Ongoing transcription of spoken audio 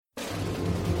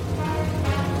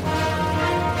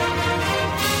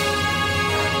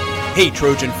Hey,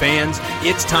 Trojan fans,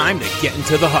 it's time to get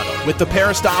into the huddle with the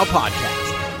Peristyle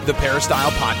Podcast. The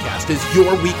Peristyle Podcast is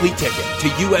your weekly ticket to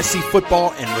USC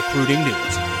football and recruiting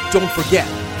news. Don't forget,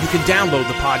 you can download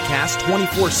the podcast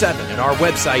 24/7 at our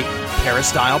website,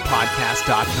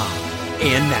 peristylepodcast.com.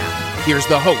 And now, here's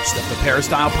the host of the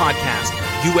Peristyle Podcast,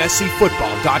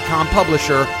 USCFootball.com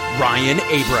publisher, Ryan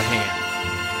Abraham.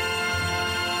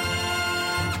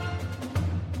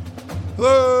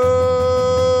 Hello,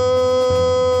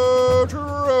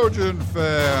 Trojan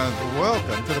fans.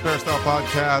 Welcome to the Peristyle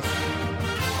Podcast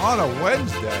on a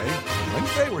Wednesday.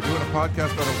 We're doing a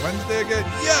podcast on a Wednesday again.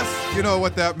 Yes, you know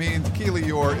what that means. Keely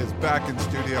Eure is back in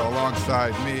studio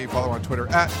alongside me. Follow on Twitter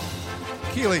at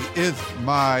Keely is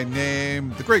my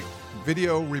name. The great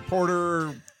video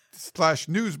reporter slash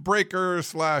newsbreaker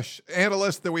slash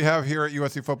analyst that we have here at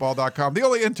USCFootball.com. The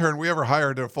only intern we ever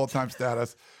hired at a full-time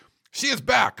status. She is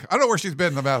back. I don't know where she's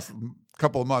been the past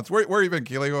couple of months. Where have you been,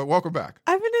 Keely? Welcome back.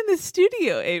 I've been in the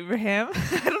studio, Abraham.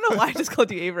 I don't know why I just called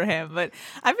you Abraham, but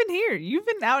I've been here. You've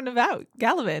been out and about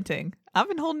gallivanting. I've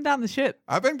been holding down the ship.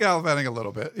 I've been gallivanting a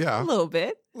little bit. Yeah. A little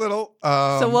bit. Little.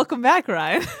 So welcome back,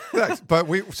 Ryan. Thanks. But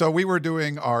we were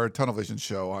doing our Tunnel Vision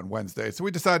show on Wednesday. So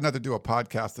we decided not to do a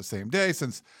podcast the same day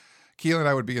since Keely and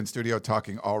I would be in studio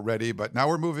talking already. But now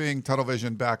we're moving Tunnel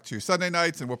Vision back to Sunday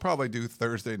nights, and we'll probably do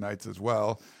Thursday nights as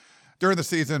well during the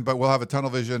season, but we'll have a Tunnel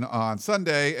Vision on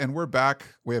Sunday, and we're back.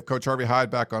 We have Coach Harvey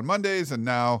Hyde back on Mondays, and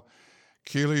now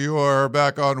Keely Eure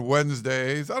back on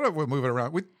Wednesdays. I don't know if we'll move it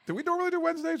around. Do we normally do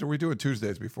Wednesdays, or are we doing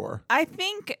Tuesdays before? I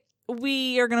think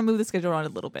we are going to move the schedule around a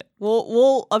little bit.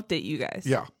 We'll update you guys.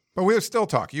 Yeah, but we'll still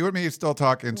talk. You and me still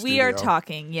talk in studio. We are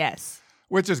talking, yes.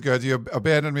 Which is good. You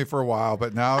abandoned me for a while,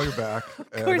 but now you're back.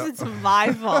 Of course, it's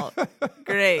my fault.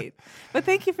 Great. But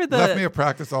thank you for the... Left me at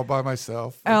practice all by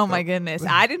myself. Oh, my goodness.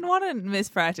 I didn't want to miss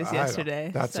practice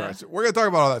yesterday. That's right. So we're going to talk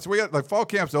about all that. So we got fall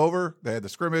camp's over. They had the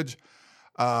scrimmage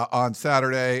on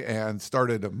Saturday and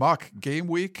started a mock game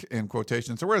week in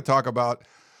quotation. So we're going to talk about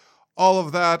all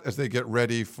of that as they get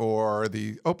ready for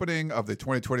the opening of the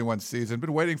 2021 season.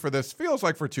 Been waiting for this, feels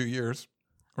like for 2 years,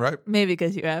 right? Maybe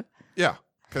because you have. Yeah.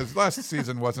 Because last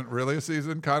season wasn't really a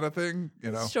season kind of thing,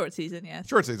 you know. Short season, yes.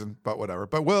 Short season, but whatever.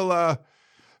 But we'll,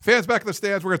 fans back in the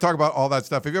stands, we're going to talk about all that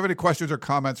stuff. If you have any questions or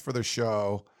comments for the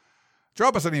show,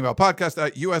 drop us an email,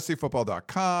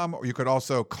 podcast@uscfootball.com, or you could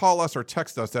also call us or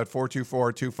text us at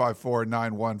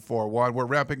 424-254-9141. We're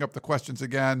ramping up the questions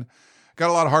again.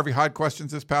 Got a lot of Harvey Hyde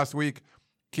questions this past week.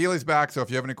 Keely's back, so if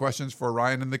you have any questions for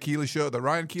Ryan and the Keely Show, the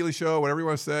Ryan Keely Show, whatever you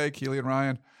want to say, Keely and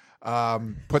Ryan,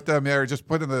 put them there. Just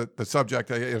put in the subject.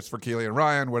 It's for Keely and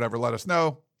Ryan, whatever. Let us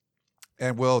know,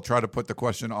 and we'll try to put the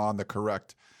question on the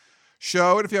correct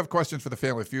show. And if you have questions for the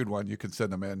Family Feud one, you can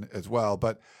send them in as well.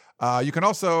 But you can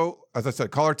also, as I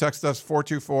said, call or text us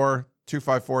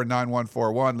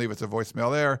 424-254-9141. Leave us a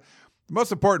voicemail there. The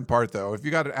most important part, though, if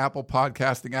you got an Apple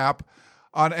podcasting app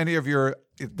on any of your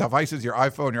devices, your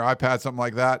iPhone, your iPad, something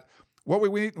like that, what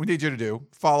we need you to do,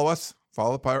 follow us,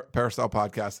 follow the Peristyle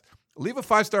Podcast. Leave a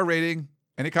 5-star rating,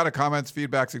 any kind of comments,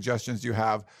 feedback, suggestions you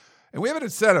have. And we have an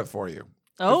incentive for you.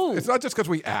 Oh. It's not just because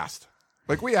we asked.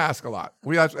 Like, we ask a lot.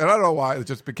 We ask, and I don't know why. It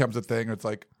just becomes a thing. It's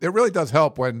like, it really does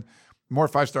help when more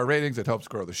 5-star ratings. It helps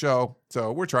grow the show.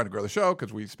 So we're trying to grow the show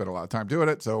because we spend a lot of time doing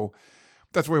it. So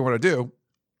that's what we want to do.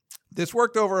 This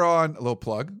worked over on, a little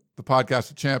plug, the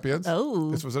Podcast of Champions.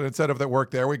 Oh. This was an incentive that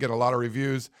worked there. We get a lot of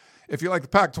reviews. If you like the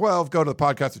Pac-12, go to the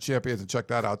Podcast of Champions and check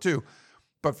that out too.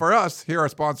 But for us, here our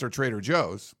sponsor, Trader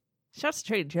Joe's. Shouts to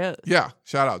Trader Joe's. Yeah,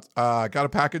 shout outs. Got a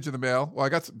package in the mail. Well, I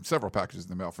got several packages in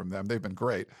the mail from them. They've been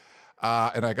great.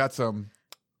 And I got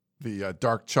the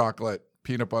dark chocolate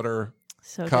peanut butter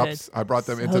cups. Good. I brought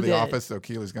them into the office, so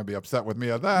Keely's going to be upset with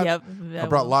me on that. Yep. I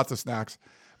brought lots of snacks.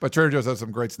 But Trader Joe's has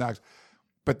some great snacks.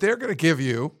 But they're going to give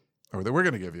you, or we're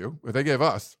going to give you, or they gave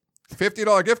us,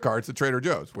 $50 gift cards to Trader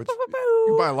Joe's, which you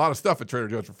can buy a lot of stuff at Trader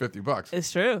Joe's for $50.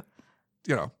 It's true.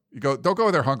 You know, don't go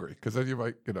in there hungry because then you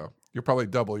might, you'll probably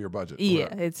double your budget.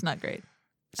 Yeah, it's not great.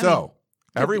 So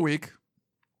every week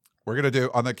we're going to do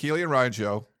on the Keely and Ryan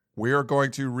show, we are going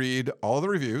to read all the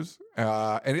reviews,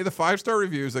 any of the 5-star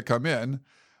reviews that come in.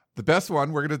 The best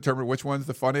one, we're going to determine which one's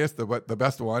the funniest, the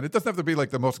best one. It doesn't have to be like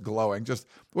the most glowing, just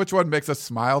which one makes us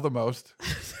smile the most.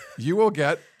 You will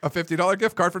get a $50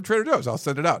 gift card from Trader Joe's. I'll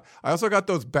send it out. I also got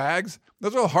those bags.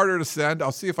 Those are a little harder to send.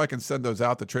 I'll see if I can send those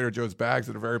out, the Trader Joe's bags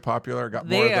that are very popular. I got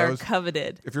more of those. They are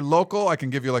coveted. If you're local, I can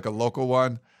give you like a local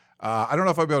one. I don't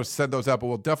know if I'll be able to send those out, but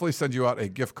we'll definitely send you out a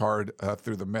gift card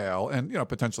through the mail and,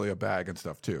 potentially a bag and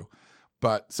stuff too.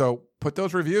 But so put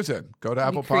those reviews in. Go to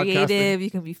Apple Podcasting. Creative,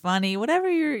 you can be funny, whatever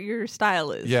your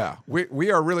style is. Yeah, we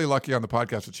are really lucky on the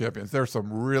Podcast of Champions. There's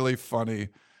some really funny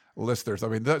listeners. I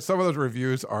mean, some of those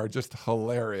reviews are just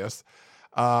hilarious.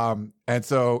 And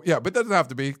so, yeah, but it doesn't have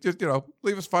to be. Just,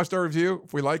 leave us a 5-star review.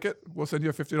 If we like it, we'll send you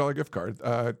a $50 gift card.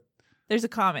 There's a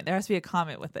comment. There has to be a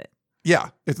comment with it. Yeah,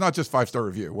 it's not just 5-star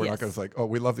review. We're Yes. not going to say, oh,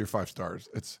 we love your 5 stars.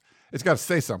 It's got to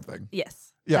say something.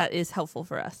 Yes. Yeah. That is helpful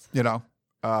for us.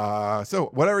 So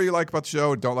whatever you like about the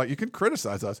show and don't like, you can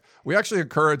criticize us. We actually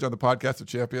encourage on the Podcast of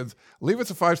Champions, leave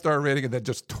us a 5-star rating and then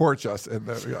just torch us. And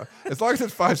as long as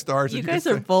it's 5 stars. You guys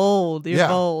are bold. You're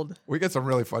bold. We get some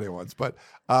really funny ones. But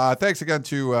thanks again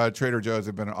to Trader Joe's.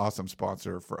 They've been an awesome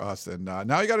sponsor for us. And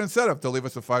now you got an incentive to leave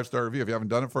us a 5-star review. If you haven't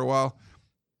done it for a while,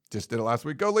 just did it last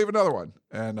week, go leave another one.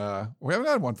 And we haven't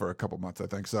had one for a couple months, I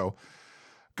think. So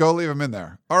go leave them in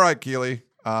there. All right, Keely.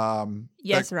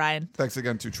 Yes, Ryan. Thanks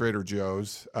again to Trader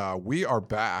Joe's. We are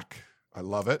back. I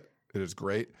love it. It is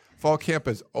great. Fall camp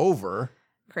is over.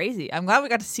 Crazy. I'm glad we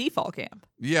got to see fall camp.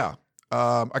 Yeah.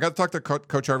 I got to talk to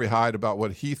Coach Harvey Hyde about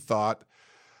what he thought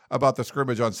about the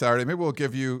scrimmage on Saturday. Maybe we'll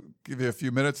give you a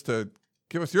few minutes to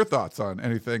give us your thoughts on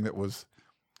anything that was.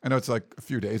 I know it's like a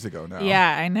few days ago now.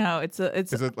 Yeah, I know. Is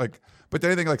it like? But did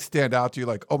anything like stand out to you?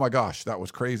 Like, oh my gosh, that was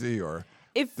crazy, or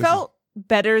it felt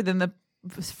better than the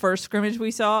first scrimmage we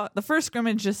saw. The first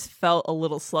scrimmage just felt a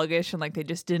little sluggish and like they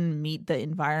just didn't meet the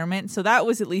environment. So that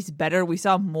was at least better. We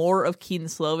saw more of Keaton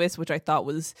Slovis, which I thought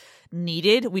was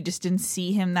needed. We just didn't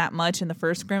see him that much in the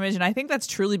first scrimmage. And I think that's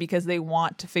truly because they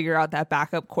want to figure out that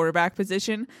backup quarterback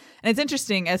position. And it's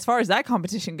interesting, as far as that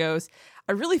competition goes,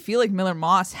 I really feel like Miller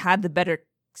Moss had the better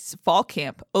fall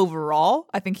camp overall.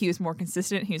 I think he was more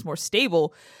consistent. He was more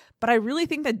stable. But I really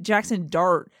think that Jackson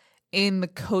Dart, in the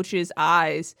coach's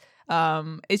eyes,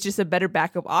 is just a better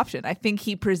backup option. I think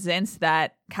he presents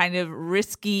that kind of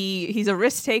risky, he's a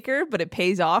risk taker, but it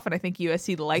pays off. And I think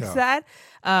USC likes that.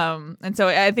 And so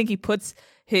I think he puts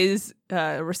his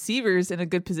receivers in a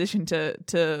good position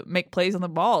to make plays on the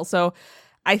ball. So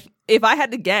if I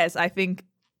had to guess, I think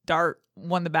Dart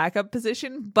won the backup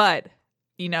position, but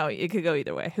it could go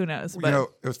either way. Who knows? But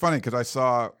it was funny because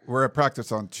we're at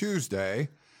practice on Tuesday,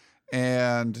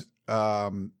 and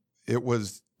it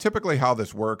was typically how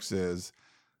this works is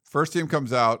first team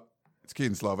comes out, it's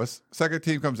Keaton Slovis. Second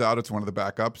team comes out, it's one of the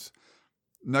backups.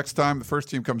 Next time the first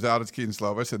team comes out, it's Keaton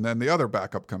Slovis, and then the other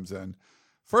backup comes in.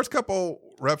 First couple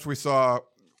reps we saw,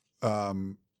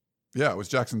 it was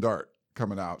Jackson Dart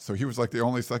coming out. So he was like the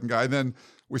only second guy. And then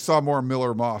we saw more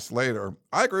Miller Moss later.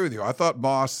 I agree with you. I thought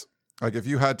Moss, like if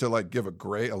you had to like give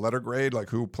a letter grade, like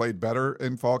who played better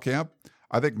in fall camp,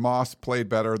 I think Moss played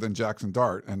better than Jackson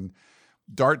Dart. And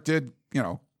Dart did,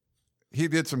 he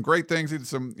did some great things. He did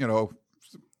some,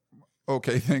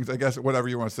 okay things, I guess, whatever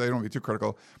you want to say. Don't be too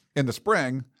critical in the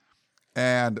spring.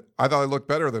 And I thought he looked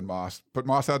better than Moss, but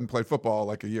Moss hadn't played football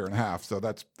like a year and a half. So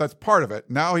that's part of it.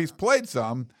 Now he's played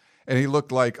some and he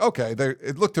looked like, okay,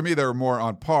 it looked to me they were more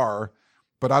on par,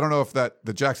 but I don't know if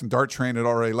the Jackson Dart train had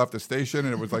already left the station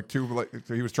and it was like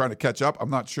so he was trying to catch up. I'm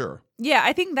not sure. Yeah,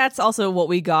 I think that's also what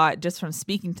we got just from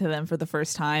speaking to them for the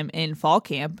first time in fall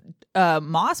camp.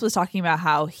 Moss was talking about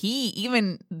how he,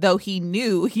 even though he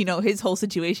knew, his whole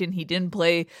situation, he didn't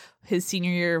play his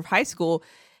senior year of high school,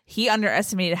 he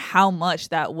underestimated how much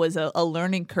that was a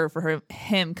learning curve for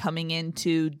him coming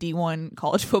into D1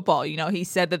 college football. He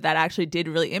said that actually did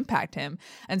really impact him.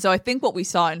 And so I think what we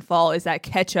saw in fall is that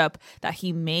catch up that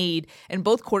he made. And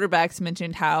both quarterbacks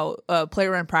mentioned how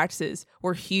player run practices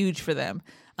were huge for them.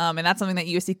 And that's something that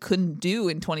USC couldn't do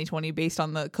in 2020 based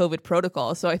on the COVID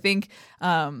protocol. So I think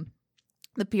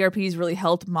the PRPs really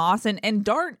helped Moss. And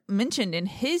Dart mentioned in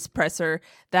his presser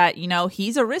that,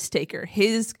 he's a risk taker.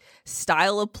 His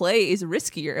style of play is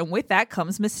riskier. And with that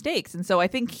comes mistakes. And so I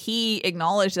think he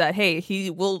acknowledged that, hey, he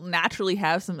will naturally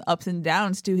have some ups and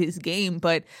downs to his game.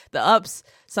 But the ups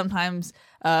sometimes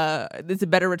there's a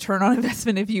better return on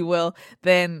investment, if you will,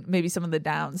 than maybe some of the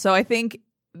downs. So I think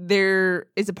there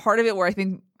is a part of it where I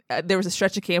think there was a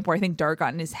stretch of camp where I think Dart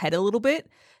got in his head a little bit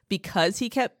because he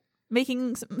kept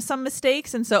making some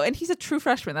mistakes. And he's a true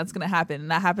freshman. That's going to happen.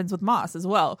 And that happens with Moss as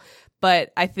well.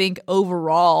 But I think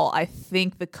overall,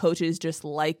 the coaches just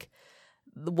like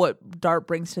what Dart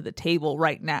brings to the table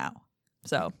right now.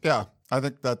 So, yeah, I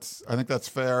think that's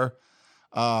fair.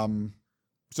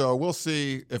 So we'll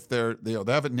see if they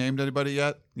haven't named anybody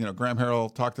yet. Graham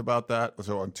Harrell talked about that.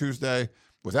 So on Tuesday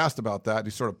was asked about that.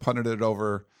 He sort of punted it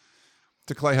over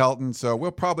to Clay Helton. So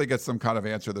we'll probably get some kind of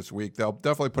answer this week. They'll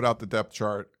definitely put out the depth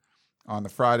chart on the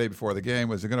Friday before the game.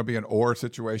 Was it going to be an or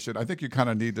situation? I think you kind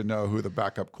of need to know who the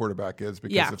backup quarterback is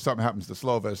because if something happens to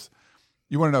Slovis,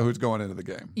 You want to know who's going into the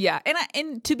game. Yeah,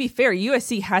 and to be fair,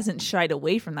 USC hasn't shied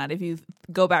away from that. If you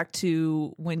go back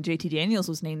to when JT Daniels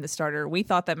was named the starter, we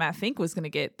thought that Matt Fink was going to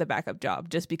get the backup job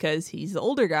just because he's the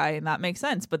older guy, and that makes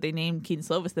sense. But they named Keaton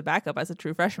Slovis the backup as a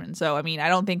true freshman. So, I mean, I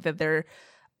don't think that they're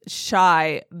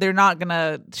shy. They're not going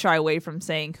to shy away from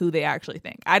saying who they actually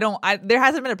think. There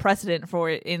hasn't been a precedent for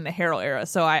it in the Harrell era,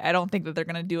 so I don't think that they're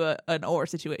going to do an or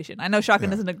situation. I know Shotgun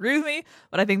doesn't agree with me,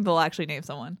 but I think they'll actually name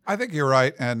someone. I think you're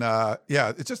right. And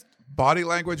it's just body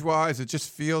language wise, it just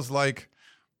feels like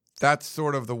that's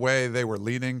sort of the way they were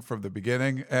leaning from the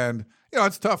beginning. And,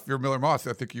 it's tough. You're Miller Moss.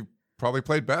 I think you probably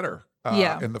played better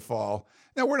in the fall.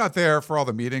 Now, we're not there for all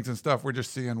the meetings and stuff. We're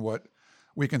just seeing what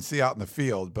we can see out in the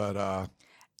field. But,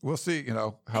 we'll see,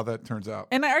 how that turns out.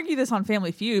 And I argue this on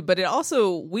Family Feud, but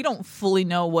we don't fully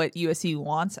know what USC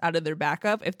wants out of their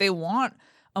backup. If they want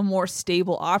a more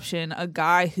stable option, a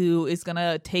guy who is going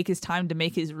to take his time to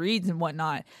make his reads and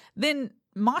whatnot, then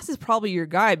Moss is probably your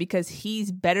guy because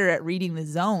he's better at reading the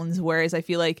zones, whereas I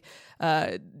feel like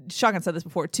Shotgun said this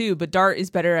before too, but Dart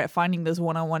is better at finding those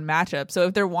one-on-one matchups. So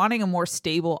if they're wanting a more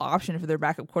stable option for their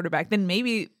backup quarterback, then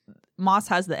maybe Moss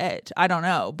has the edge. I don't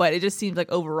know, but it just seems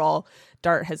like overall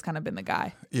Dart has kind of been the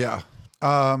guy. Yeah.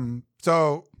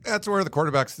 So that's where the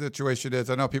quarterback situation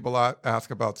is. I know people ask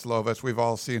about Slovis. We've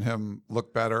all seen him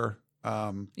look better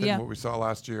than what we saw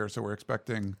last year. So we're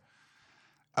expecting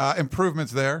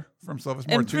improvements there from Slovis.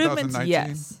 More in 2019.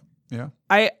 Yes. Yeah.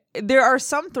 There are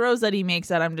some throws that he makes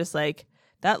that I'm just like,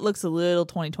 that looks a little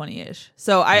 2020-ish.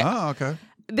 So okay.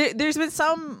 There's been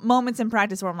some moments in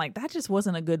practice where I'm like, that just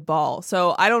wasn't a good ball.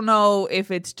 So I don't know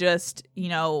if it's just, we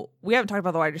haven't talked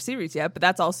about the wide receivers yet, but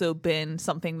that's also been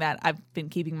something that I've been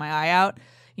keeping my eye out.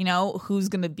 Who's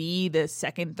going to be the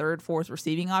second, third, fourth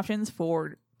receiving options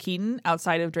for Keaton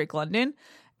outside of Drake London.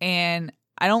 And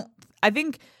I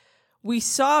think we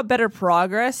saw better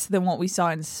progress than what we saw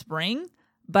in spring,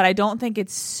 but I don't think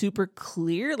it's super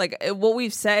clear. Like what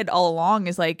we've said all along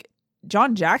is like,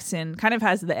 John Jackson kind of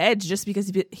has the edge just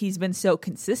because he's been so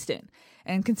consistent.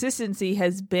 And consistency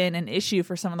has been an issue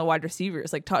for some of the wide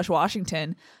receivers. Like Taj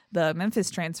Washington, the Memphis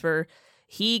transfer,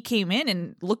 he came in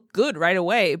and looked good right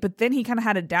away, but then he kind of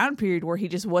had a down period where he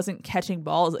just wasn't catching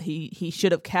balls that he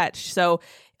should have catched. So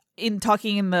in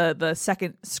talking in the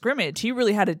second scrimmage, he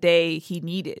really had a day he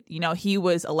needed. He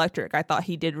was electric. I thought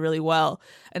he did really well.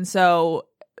 And so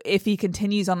if he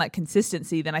continues on that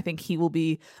consistency, then I think he will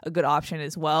be a good option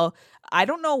as well. I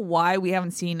don't know why we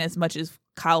haven't seen as much as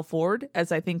Kyle Ford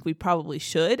as I think we probably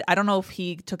should. I don't know if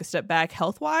he took a step back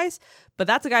health-wise, but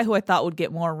that's a guy who I thought would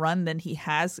get more run than he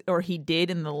has or he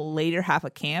did in the later half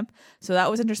of camp. So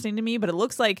that was interesting to me, but it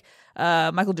looks like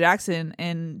Michael Jackson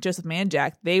and Joseph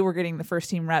Manjack, they were getting the first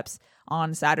team reps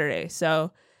on Saturday.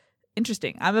 So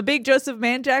interesting. I'm a big Joseph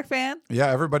Manjack fan.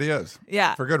 Yeah, everybody is.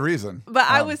 Yeah. For good reason. But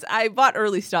I bought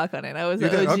early stock on it. I was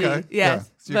an OG. Okay. Yes. Yeah.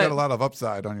 So you got a lot of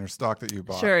upside on your stock that you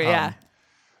bought. Sure, yeah.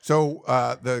 So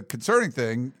the concerning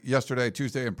thing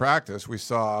Tuesday in practice, we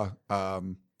saw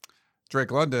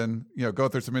Drake London, go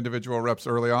through some individual reps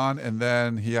early on, and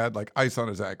then he had like ice on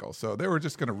his ankle. So they were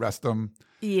just going to rest him.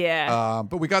 Yeah.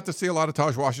 But we got to see a lot of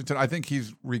Taj Washington. I think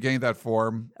he's regained that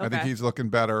form. Okay. I think he's looking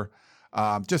better.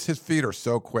 Just his feet are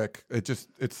so quick.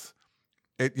 It's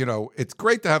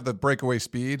great to have the breakaway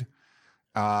speed.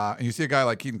 And you see a guy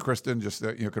like Keaton Kristen just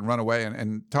can run away,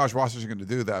 and Taj Washington can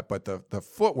do that. But the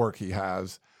footwork he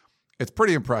has, it's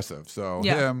pretty impressive. So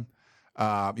him,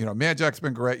 Manjack's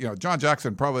been great. John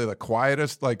Jackson probably the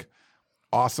quietest, like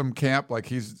awesome camp.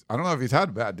 Like I don't know if he's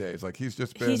had bad days. Like he's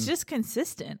just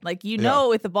consistent. Like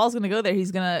if the ball's gonna go there,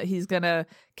 he's gonna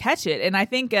catch it. And I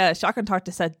think Shotgun talked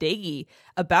to Seth Dagey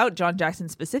about John Jackson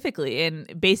specifically,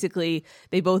 and basically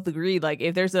they both agreed like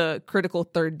if there's a critical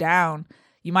third down,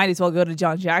 you might as well go to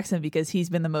John Jackson because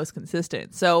he's been the most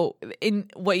consistent. So in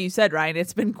what you said, Ryan,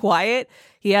 it's been quiet.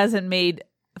 He hasn't made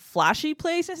flashy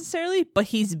plays necessarily, but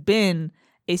he's been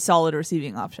a solid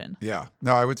receiving option. Yeah.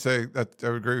 No, I would say that I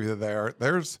would agree with you there.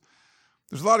 There's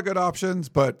a lot of good options,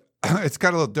 but it's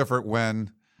kind of a little different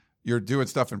when you're doing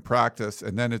stuff in practice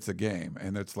and then it's a game.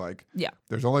 And it's like,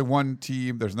 there's only one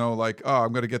team. There's no like, oh,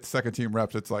 I'm going to get the second team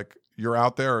reps. It's like you're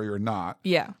out there or you're not.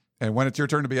 Yeah. And when it's your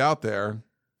turn to be out there,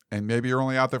 and maybe you're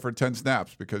only out there for 10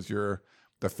 snaps because you're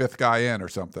the fifth guy in or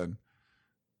something,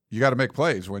 you got to make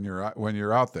plays when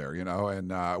you're out there,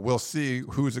 and we'll see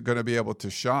who's going to be able to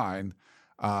shine.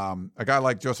 A guy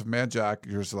like Joseph Manjack,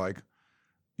 you're just like,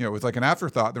 it was like an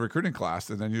afterthought in the recruiting class,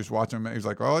 and then you just watch him, and he's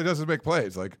like, well, he doesn't make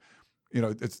plays. Like,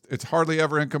 it's hardly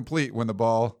ever incomplete when the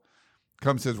ball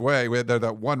comes his way. We had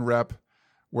that one rep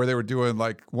where they were doing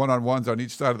like one-on-ones on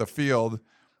each side of the field,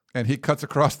 and he cuts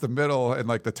across the middle, and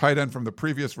like the tight end from the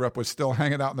previous rep was still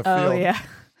hanging out in the Oh, field. yeah.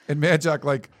 And Manjack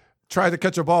like tried to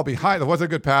catch a ball behind. It wasn't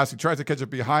a good pass. He tries to catch it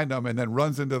behind him and then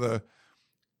runs into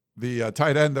the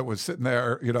tight end that was sitting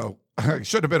there.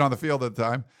 Shouldn't have been on the field at the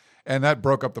time, and that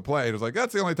broke up the play. It was like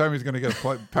that's the only time he's going to get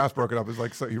a pass broken up. Is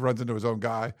like so he runs into his own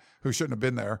guy who shouldn't have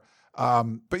been there.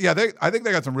 But yeah, I think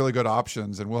they got some really good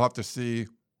options, and we'll have to see.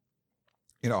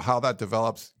 How that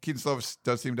develops. Keaton Slovis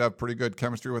does seem to have pretty good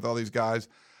chemistry with all these guys.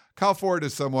 Kyle Ford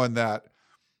is someone that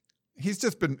he's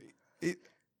been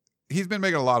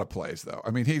making a lot of plays, though.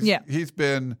 I mean, he's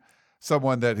been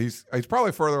someone that he's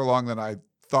probably further along than I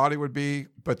thought he would be.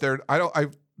 But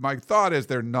my thought is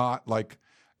they're not like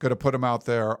going to put him out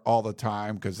there all the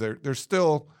time because they're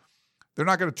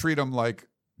not going to treat him like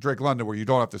Drake London where you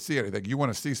don't have to see anything. You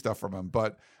want to see stuff from him,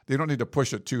 but they don't need to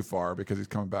push it too far because he's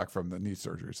coming back from the knee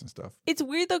surgeries and stuff. It's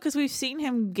weird, though, because we've seen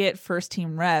him get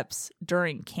first-team reps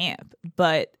during camp,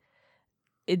 but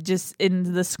it just,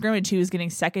 in the scrimmage, he was getting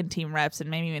second-team reps and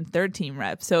maybe even third-team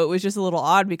reps. So it was just a little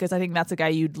odd because I think that's a guy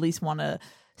you'd at least want to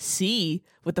see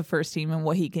with the first team and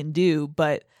what he can do,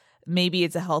 but maybe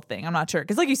it's a health thing. I'm not sure.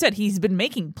 Because like you said, he's been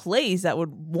making plays that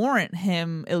would warrant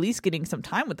him at least getting some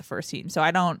time with the first team. So I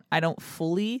don't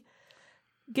fully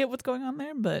get what's going on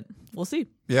there, but we'll see.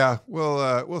 Yeah,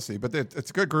 we'll see. But it's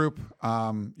a good group.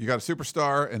 You got a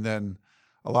superstar and then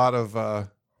a lot of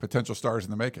potential stars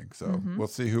in the making. So we'll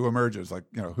see who emerges. Like,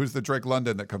 who's the Drake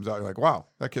London that comes out? You're like, wow,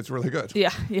 that kid's really good.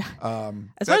 Yeah.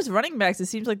 As far as running backs, it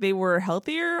seems like they were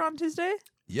healthier on Tuesday.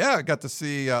 Yeah, I got to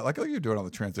see, like you're doing all the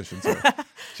transitions here.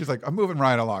 She's like, I'm moving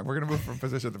Ryan along. We're going to move from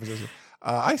position to position.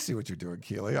 I see what you're doing,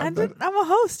 Keely. I'm a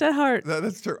host at heart.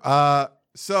 That's true.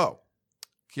 So,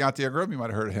 Keontae Ingram, you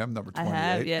might have heard of him, number 28. I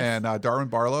have, yes. And Darwin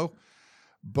Barlow,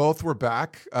 both were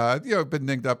back. Been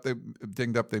dinged up.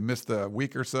 They missed a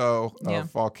week or so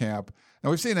of fall camp. Now,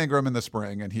 we've seen Ingram in the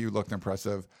spring, and he looked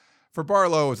impressive. For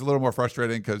Barlow, it was a little more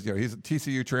frustrating because he's a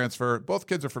TCU transfer. Both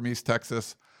kids are from East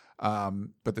Texas.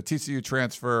 But the TCU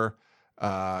transfer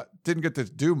didn't get to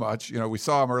do much. We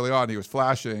saw him early on. He was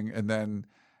flashing. And then,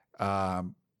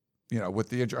 with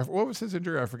the injury, what was his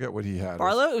injury? I forget what he had.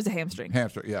 Barlow? It was a hamstring.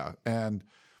 Hamstring, yeah.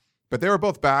 But they were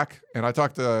both back. And I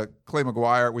talked to Clay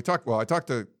McGuire. I talked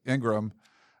to Ingram.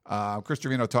 Chris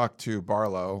Trevino talked to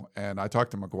Barlow. And I talked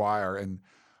to McGuire. And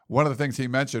one of the things he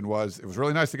mentioned was it was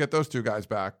really nice to get those two guys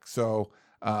back. So,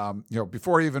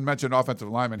 before he even mentioned offensive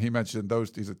linemen, he mentioned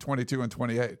he's at 22 and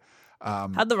 28.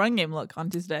 How'd the run game look on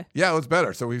Tuesday? Yeah, it was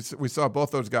better. So we saw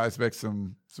both those guys make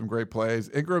some great plays.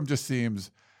 Ingram just seems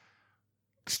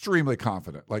extremely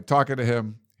confident. Like talking to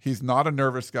him, he's not a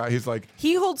nervous guy. He's like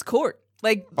he holds court.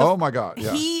 Like oh my god,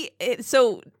 yeah.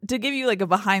 So to give you like a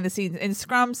behind the scenes in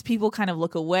scrums, people kind of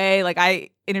look away. Like I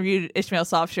interviewed Ishmael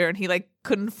Sofshire and he like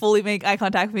couldn't fully make eye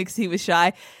contact with me because he was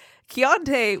shy.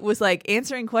 Keontae was like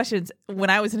answering questions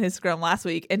when I was in his scrum last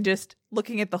week and just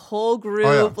looking at the whole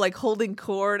group, like holding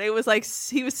court. It was like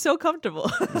he was so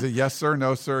comfortable. He's a yes sir,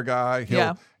 no sir guy.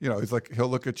 He's like he'll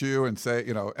look at you and say,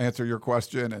 answer your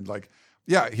question and like,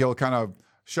 he'll kind of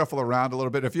shuffle around a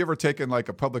little bit. If you ever taken like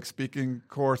a public speaking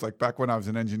course, like back when I was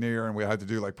an engineer and we had to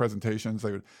do like presentations,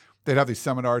 they'd have these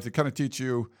seminars that kind of teach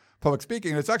you public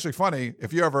speaking. And it's actually funny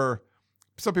if you ever.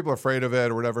 Some people are afraid of it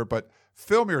or whatever, but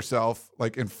film yourself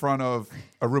like in front of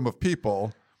a room of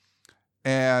people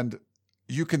and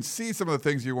you can see some of the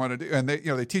things you want to do. And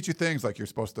they teach you things like you're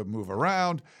supposed to move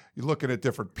around. You're looking at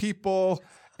different people.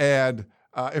 And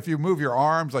if you move your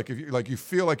arms, like if you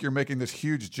feel like you're making this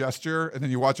huge gesture and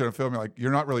then you watch it on film,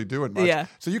 you're not really doing much. Yeah.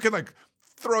 So you can like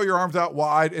throw your arms out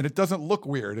wide and it doesn't look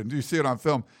weird. And you see it on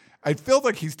film. I feel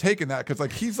like he's taken that because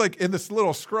like he's like in this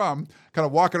little scrum, kind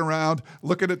of walking around,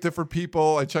 looking at different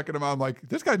people and checking them out. I'm like,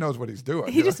 this guy knows what he's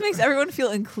doing. He just makes everyone feel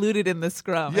included in the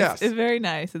scrum. Yes. It's very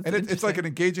nice. It's like an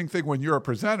engaging thing when you're a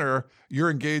presenter,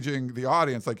 you're engaging the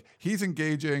audience. Like he's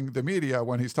engaging the media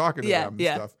when he's talking to them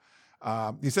and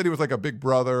stuff. He said he was like a big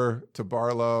brother to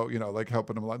Barlow, like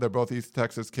helping him. They're both East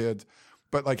Texas kids.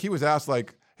 But like he was asked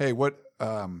like, hey, what,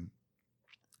 you're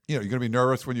going to be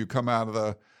nervous when you come out of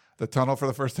the tunnel for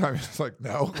the first time. He's like,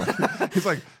 no. He's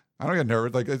like, I don't get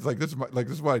nervous. Like it's like this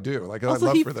is what I do. Like also, I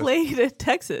love he for this. played at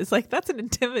Texas. Like that's an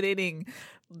intimidating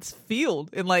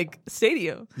field in like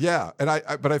stadium. Yeah, and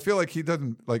but I feel like he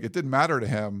doesn't like it didn't matter to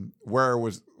him where it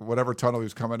was whatever tunnel he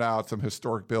was coming out, some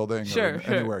historic building or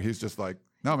anywhere. He's just like,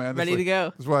 no man, ready to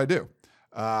go. This is what I do.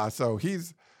 So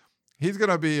he's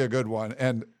gonna be a good one.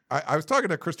 And I was talking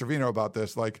to Chris Trevino about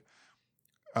this, like.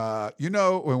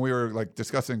 When we were like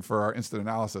discussing for our instant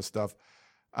analysis stuff,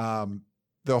 the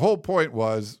whole point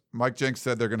was Mike Jenks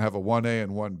said they're going to have a 1A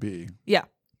and 1B. Yeah.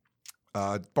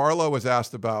 Barlow was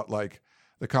asked about like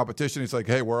the competition. He's like,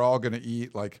 hey, we're all going to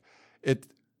eat. Like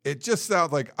it just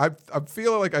sounds like I'm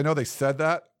feeling like I know they said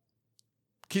that.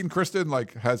 Keaton Christon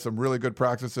like has some really good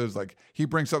practices. Like he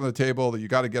brings something to the table that you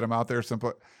got to get him out there.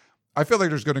 Simple. I feel like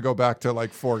there's going to go back to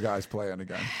like 4 guys playing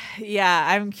again. Yeah,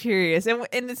 I'm curious. And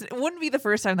it wouldn't be the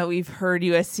first time that we've heard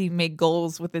USC make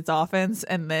goals with its offense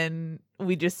and then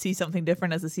we just see something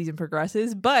different as the season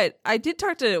progresses. But I did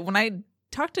talk to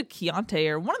Keontae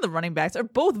or one of the running backs, or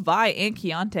both Vi and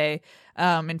Keontae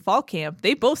in fall camp.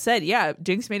 They both said, yeah,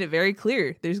 Jinx made it very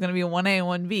clear there's going to be a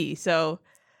 1A and 1B. So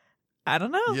I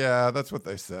don't know. Yeah, that's what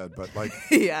they said. But like,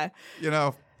 yeah,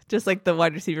 just like the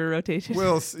wide receiver rotation.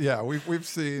 We've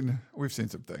seen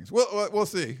some things. We'll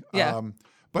see. Yeah.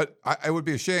 But I would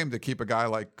be ashamed to keep a guy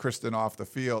like Christon off the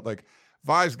field. Like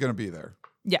Vi's going to be there.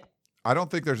 Yeah. I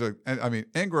don't think there's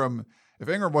Ingram. If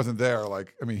Ingram wasn't there,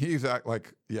 he's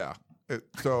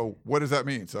so what does that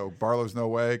mean? So Barlow's no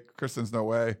way, Christon's no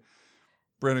way,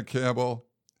 Brandon Campbell.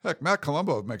 Heck, Matt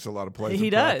Colombo makes a lot of plays. He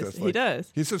does. He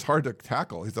does. He's just hard to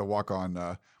tackle. He's a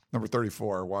walk-on number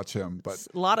 34. Watch him. But it's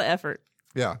a lot of effort.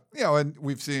 Yeah. And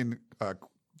we've seen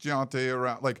Giante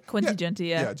around. Like Quincy Giante,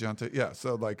 yeah. Yeah, Giante, yeah.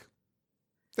 So,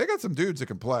 they got some dudes that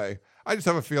can play. I just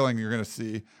have a feeling you're going to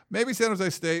see maybe San Jose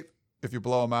State, if you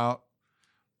blow them out,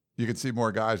 you can see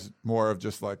more guys, more of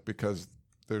just because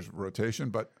there's rotation.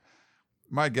 But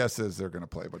my guess is they're going to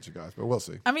play a bunch of guys, but we'll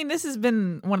see. I mean, this has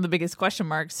been one of the biggest question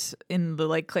marks in the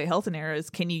Clay Helton era is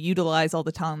can you utilize all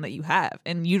the talent that you have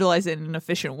and utilize it in an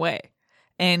efficient way?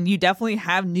 And you definitely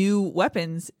have new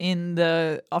weapons in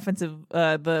the offensive,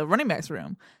 the running backs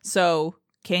room. So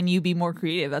can you be more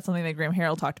creative? That's something that Graham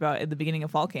Harrell talked about at the beginning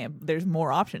of fall camp. There's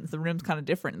more options. The room's kind of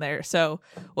different there. So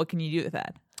what can you do with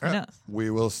that? Who knows?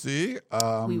 We will see.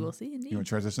 We will see, indeed. You want to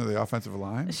transition to the offensive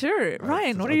line? Sure.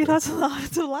 Ryan, what are your thoughts on the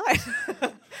offensive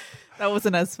line? That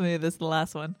wasn't as smooth as the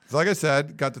last one. So like I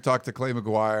said, got to talk to Clay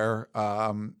McGuire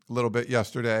a little bit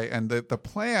yesterday. And the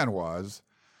plan was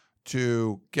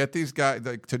to get these guys,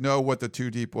 to know what the 2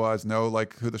 deep was, know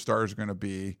who the starters are going to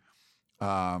be,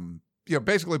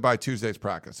 basically by Tuesday's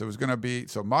practice. It was going to be,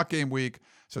 so mock game week.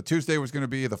 So Tuesday was going to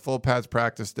be the full pads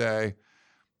practice day.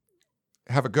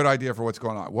 Have a good idea for what's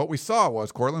going on. What we saw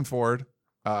was Cortland Ford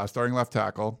starting left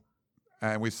tackle,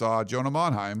 and we saw Jonah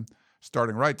Monheim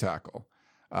starting right tackle.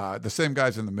 The same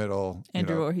guys in the middle.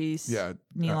 Andrew Voorhees,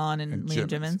 Nealon, and Liam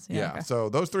Jimmins. Yeah. Okay. So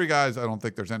those 3 guys, I don't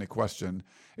think there's any question.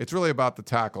 It's really about the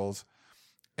tackles.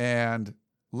 And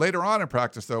later on in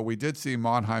practice, though, we did see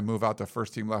Monheim move out to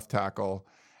first-team left tackle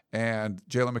and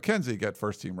Jalen McKenzie get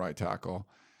first-team right tackle.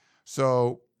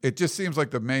 So it just seems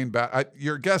like the main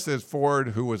your guess is Ford,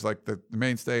 who was the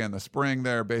mainstay in the spring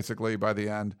there, basically by the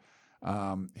end.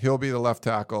 He'll be the left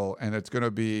tackle, and it's going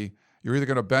to be you're either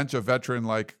going to bench a veteran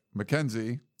like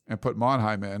McKenzie and put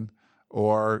Monheim in,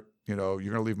 or you're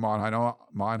going to leave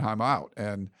Monheim out.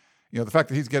 And the fact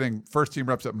that he's getting first team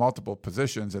reps at multiple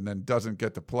positions and then doesn't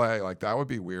get to play, that would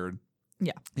be weird.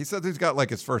 Yeah. He says he's got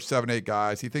his first 7-8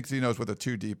 guys. He thinks he knows what the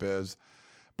 2 deep is,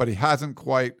 but he hasn't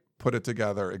quite put it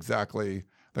together exactly.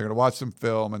 They're going to watch some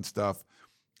film and stuff.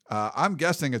 I'm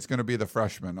guessing it's going to be the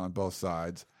freshmen on both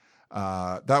sides.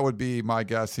 That would be my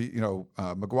guess.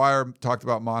 McGuire talked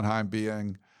about Monheim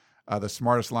being the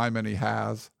smartest lineman he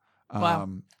has. Wow.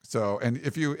 So, and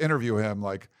if you interview him,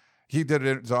 he did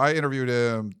it. So I interviewed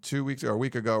him 2 weeks or a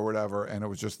week ago or whatever, and it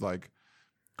was just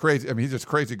crazy. I mean, he's just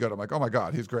crazy good. I'm like, oh my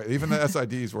God, he's great. Even the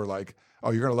SIDs were like,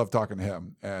 oh, you're going to love talking to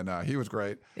him. And he was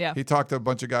great. Yeah. He talked to a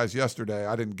bunch of guys yesterday.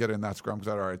 I didn't get in that scrum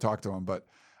because I'd already talked to him, but,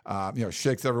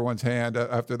 shakes everyone's hand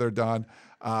after they're done.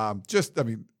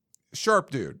 Sharp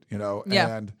dude,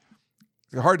 Yeah. And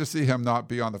hard to see him not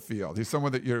be on the field. He's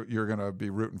someone that you're going to be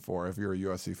rooting for if you're a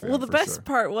USC fan. Well, the best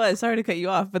part was, sorry to cut you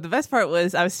off, but the best part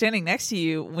was I was standing next to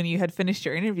you when you had finished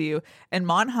your interview, and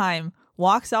Monheim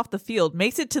walks off the field,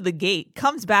 makes it to the gate,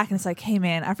 comes back, and it's like, hey,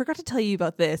 man, I forgot to tell you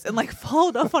about this, and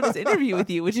followed up on his interview with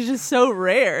you, which is just so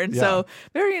rare. And so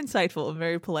very insightful and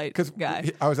very polite guy.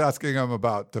 I was asking him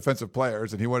about defensive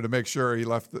players, and he wanted to make sure he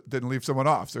didn't leave someone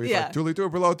off. So he's like, Tuli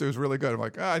Tuipulotu is really good. I'm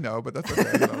like, I know, but that's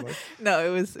okay. No, it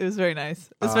was very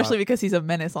nice, especially because he's a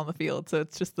menace on the field. So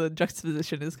it's just the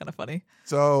juxtaposition is kind of funny.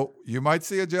 So you might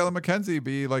see a Jalen McKenzie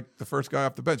be the first guy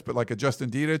off the bench, but a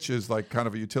Justin Dietich is kind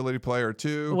of a utility player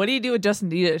too. What do you do with Justin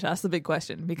Dietich? That's the big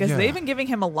question, because they've been giving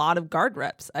him a lot of guard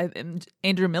reps. And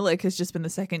Andrew Millick has just been the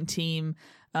second team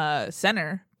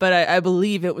center, but I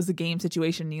believe it was a game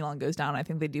situation. Nealon goes down. I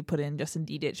think they do put in Justin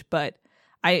Dietich, but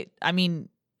I mean,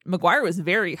 McGuire was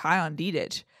very high on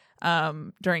Dietich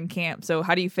during camp. So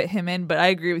how do you fit him in? But I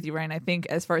agree with you, Ryan. I think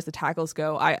as far as the tackles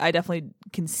go, I definitely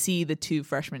can see the 2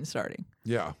 freshmen starting.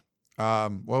 Yeah.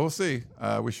 Well, we'll see.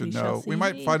 We should know. We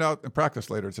might see. find out in practice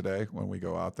later today when we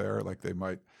go out there. Like they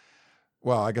might.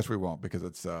 Well, I guess we won't because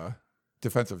it's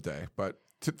defensive day. But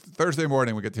Thursday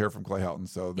morning we get to hear from Clay Helton,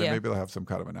 so then maybe they'll have some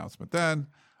kind of announcement then.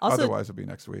 Also, otherwise, it'll be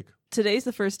next week. Today's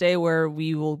the first day where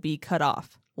we will be cut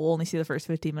off. We'll only see the first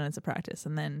 15 minutes of practice,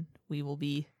 and then we will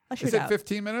be ushered Is it out.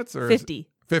 15 minutes or 50?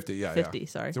 50, yeah, 50.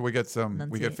 Sorry. So we get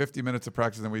we get 50 minutes of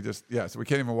practice, and we just so we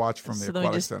can't even watch from the then we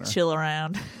aquatic just center. chill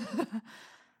around.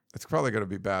 It's probably going to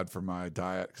be bad for my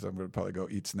diet because I'm going to probably go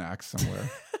eat snacks somewhere.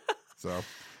 So,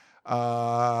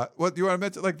 what do you want to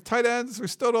mention? Like tight ends, we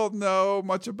still don't know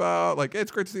much about. Like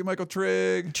it's great to see Michael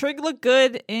Trigg. Trigg looked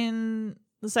good in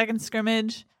the second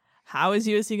scrimmage. How is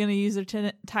USC going to use their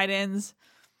tight ends?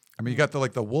 I mean, you got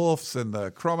the Wolves and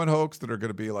the Kromenhoeks that are going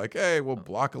to be like, hey, we'll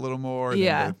block a little more. And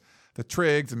then the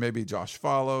Triggs and maybe Josh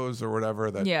Follows or whatever.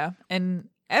 And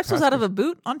Epps was out of a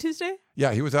boot on Tuesday?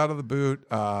 Yeah, he was out of the boot,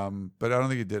 but I don't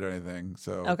think he did anything.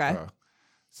 So okay.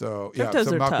 So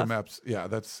Cryptos are Malcolm tough. Epps,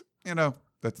 that's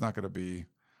that's not going to be.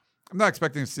 I'm not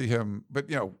expecting to see him, but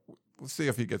we'll see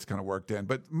if he gets kind of worked in.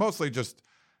 But mostly just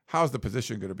how's the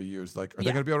position going to be used? Like, are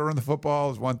they going to be able to run the football?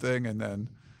 Is one thing, and then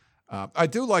I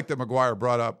do like that McGuire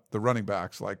brought up the running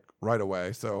backs like right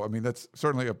away. So I mean that's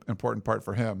certainly an important part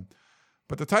for him.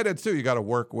 But the tight ends too, you got to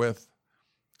work with.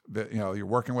 You're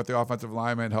working with the offensive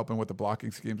linemen, helping with the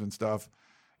blocking schemes and stuff.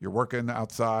 You're working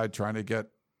outside, trying to get,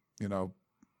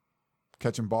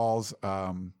 catching balls.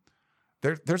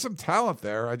 There's some talent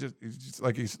there. I just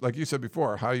like you said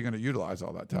before, how are you going to utilize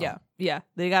all that talent? Yeah,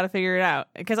 they got to figure it out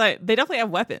because they definitely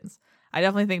have weapons. I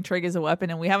definitely think Trigg is a weapon,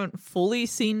 and we haven't fully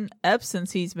seen Epps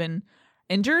since he's been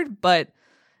injured, but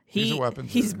he's a weapon.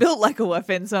 He's built like a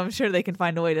weapon, so I'm sure they can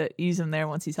find a way to use him there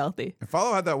once he's healthy. And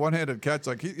Follow had that one-handed catch,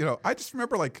 like I just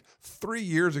remember like 3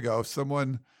 years ago,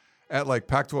 someone at like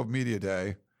Pac-12 Media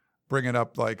Day bringing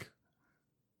up like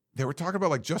they were talking about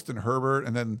like Justin Herbert,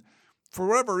 and then for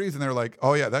whatever reason they're like,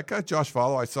 oh yeah, that guy Josh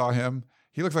Follow, I saw him.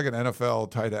 He looks like an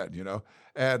NFL tight end,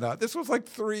 And this was like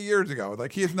 3 years ago.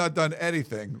 Like he has not done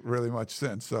anything really much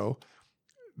since. So.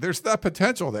 There's that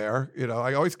potential there,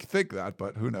 I always think that,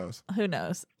 but who knows? Who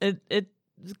knows? It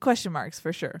question marks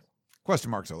for sure.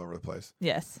 Question marks all over the place.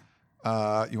 Yes. You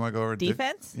want to go over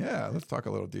defense? Yeah, let's talk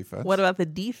a little defense. What about the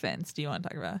defense? Do you want to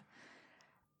talk about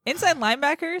inside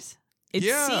linebackers? It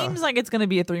seems like it's going to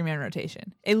be a 3-man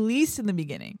rotation, at least in the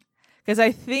beginning, because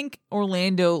I think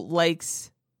Orlando likes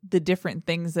the different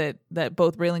things that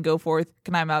both Raylan Goforth,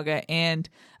 Kanai Malga, and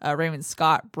Raymond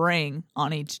Scott bring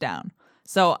on each down.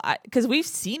 So, because we've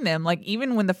seen them, like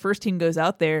even when the first team goes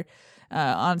out there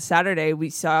on Saturday, we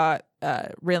saw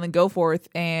Raylan Goforth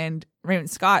and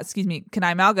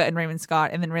Kanai Malga and Raymond Scott,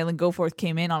 and then Raylan Goforth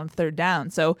came in on third down.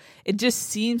 So it just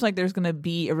seems like there's going to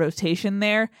be a rotation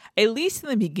there, at least in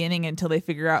the beginning, until they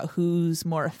figure out who's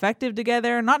more effective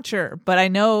together. I'm not sure, but I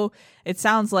know it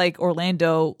sounds like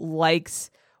Orlando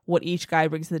likes what each guy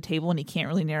brings to the table, and he can't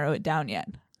really narrow it down yet.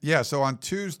 Yeah, so on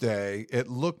Tuesday, it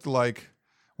looked like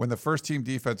when the first team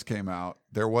defense came out,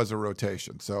 there was a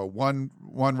rotation. So one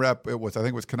rep, I think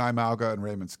it was Kanai Malga and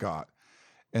Raymond Scott.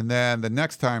 And then the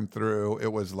next time through,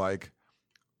 it was like,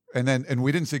 and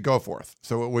we didn't see Goforth.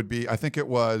 So it would be, I think it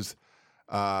was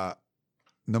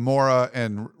Namora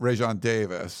and Rajon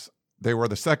Davis. They were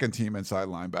the second team inside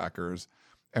linebackers.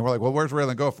 And we're like, well, where's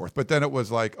Raylan Goforth? But then it was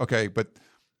like, okay, but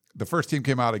the first team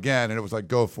came out again, and it was like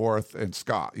Goforth and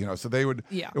Scott, so they would,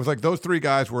 it was like those three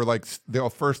guys were like the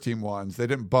first team ones. They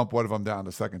didn't bump one of them down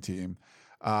to second team.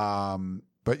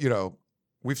 But,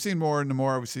 we've seen more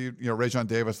Namora. We see, Rajon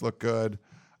Davis look good.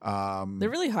 They're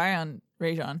really high on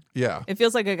Rajon. Yeah. It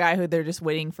feels like a guy who they're just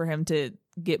waiting for him to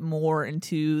get more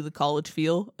into the college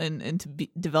feel and to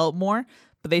develop more.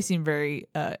 But they seem very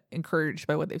encouraged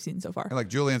by what they've seen so far. And like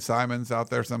Julian Simon's out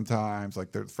there sometimes,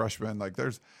 like they're freshmen. Like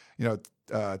there's,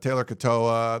 Taylor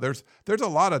Katoa. There's a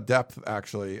lot of depth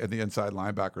actually in the inside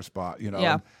linebacker spot.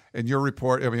 Yeah. And your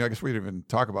report. I mean, I guess we didn't even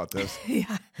talk about this.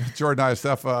 Yeah. Jordan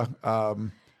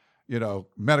Iosefa,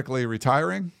 medically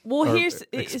retiring. Well, here's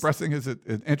expressing his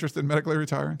interest in medically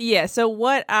retiring. Yeah. So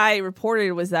what I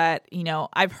reported was that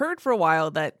I've heard for a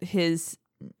while that his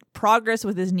progress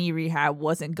with his knee rehab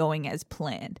wasn't going as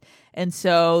planned. And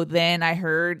so then I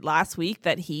heard last week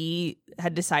that he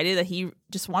had decided that he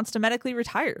just wants to medically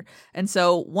retire. And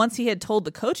so once he had told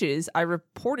the coaches, I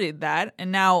reported that.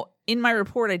 And now in my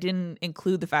report, I didn't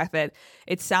include the fact that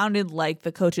it sounded like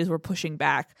the coaches were pushing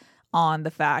back on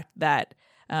the fact that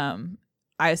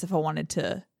Iosefa wanted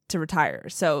to retire,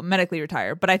 so medically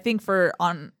retire. But I think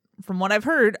from what I've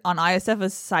heard on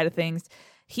Iosefa's side of things,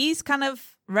 he's kind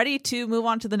of ready to move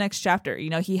on to the next chapter.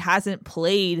 He hasn't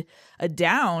played a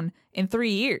down in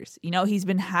 3 years. He's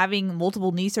been having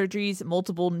multiple knee surgeries,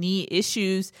 multiple knee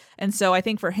issues. And so I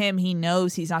think for him, he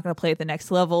knows he's not going to play at the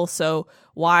next level. So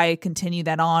why continue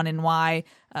that on, and why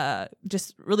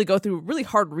just really go through really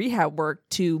hard rehab work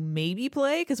to maybe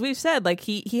play? Because we've said, like,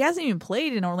 he hasn't even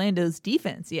played in Orlando's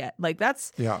defense yet. Like,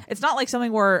 it's not like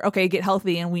something where, okay, get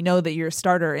healthy and we know that you're a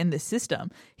starter in this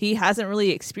system. He hasn't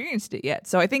really experienced it yet.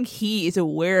 So I think he is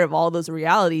aware of all those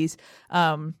realities.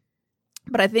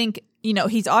 But I think,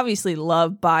 he's obviously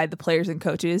loved by the players and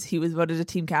coaches. He was voted a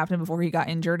team captain before he got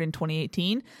injured in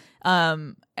 2018.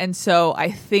 And so I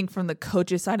think from the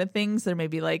coaches side of things, they're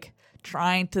maybe like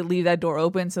trying to leave that door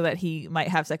open so that he might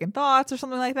have second thoughts or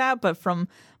something like that. But from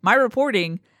my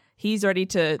reporting, he's ready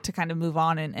to kind of move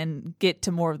on and get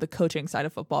to more of the coaching side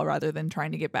of football rather than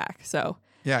trying to get back. So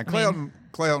yeah, Clay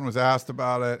Helton was asked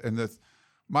about it, and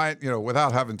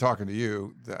without having talking to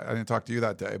you, I didn't talk to you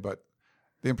that day, but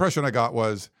the impression I got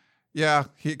was, yeah,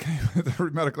 he came to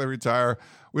medically retire.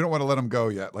 We don't want to let him go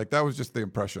yet. Like, that was just the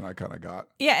impression I kind of got.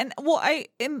 Yeah, and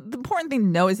the important thing to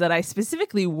know is that I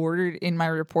specifically worded in my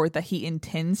report that he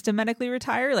intends to medically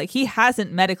retire. Like, he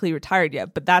hasn't medically retired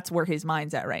yet, but that's where his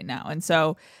mind's at right now. And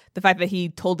so the fact that he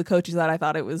told the coaches that, I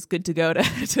thought it was good to go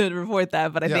to report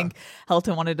that. But I think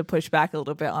Helton wanted to push back a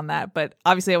little bit on that. But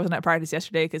obviously I wasn't at practice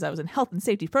yesterday because I was in health and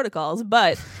safety protocols.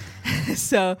 But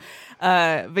so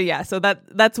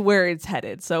that's where it's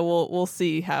headed. So we'll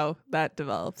see how that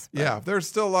develops. But. Yeah, there's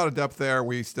still a lot of depth there.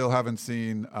 We still haven't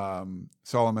seen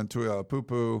Solomon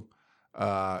Tuipulotu.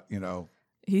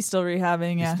 He's still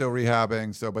rehabbing. He's still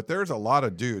rehabbing. So, but there's a lot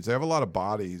of dudes. They have a lot of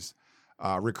bodies.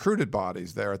 Recruited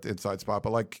bodies there at the inside spot.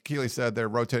 But like Keely said, they're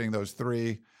rotating those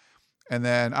three. And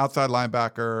then outside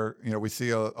linebacker, we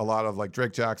see a lot of like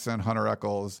Drake Jackson, Hunter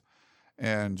Echols,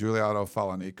 and Giuliano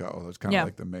Falanico. Those kind of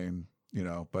like the main,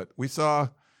 But we saw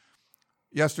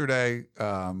yesterday,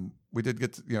 we did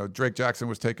get to, Drake Jackson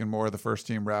was taking more of the first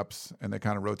team reps, and they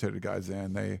kind of rotated guys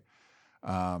in.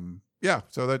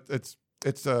 So that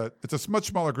it's a much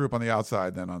smaller group on the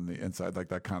outside than on the inside, like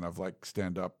that kind of like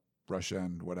stand up, rush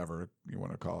end, whatever you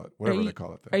want to call it, they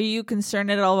call it there. Are you concerned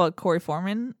at all about Corey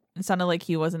Foreman? It sounded like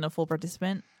he wasn't a full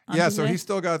participant. So he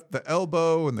still got the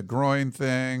elbow and the groin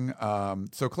thing.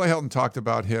 So Clay Helton talked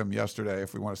about him yesterday,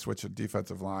 if we want to switch to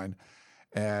defensive line.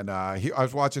 And I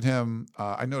was watching him.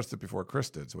 I noticed it before Chris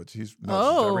did, which he's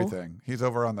noticed everything. He's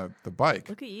over on the bike.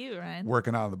 Look at you, Ryan.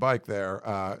 Working out on the bike there.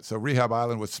 So Rehab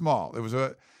Island was small.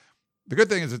 The good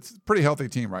thing is it's a pretty healthy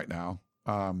team right now.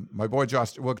 My boy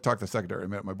Josh, we'll talk to the secondary in a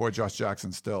minute. My boy Josh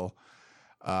Jackson still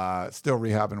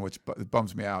rehabbing, which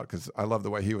bums me out because I love the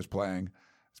way he was playing,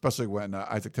 especially when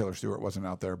Isaac Taylor Stewart wasn't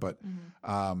out there. But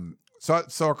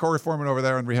saw Corey Foreman over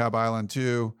there on Rehab Island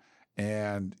too,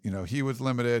 and he was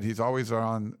limited. He's always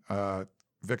on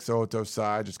Vic So'oto's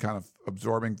side, just kind of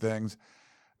absorbing things.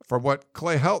 From what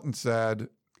Clay Helton said,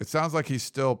 it sounds like he's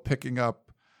still picking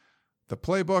up the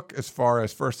playbook as far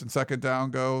as first and second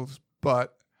down goes,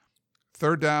 but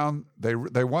third down, they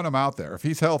want him out there. If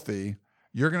he's healthy,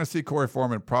 you're going to see Corey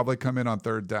Foreman probably come in on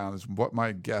third down is what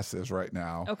my guess is right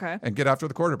now. Okay. And get after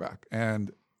the quarterback.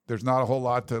 And there's not a whole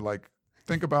lot to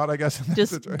think about, I guess.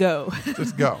 Just go.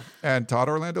 Just go. And Todd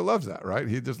Orlando loves that, right?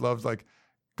 He just loves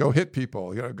go hit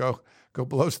people, go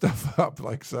blow stuff up.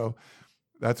 So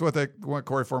that's what they want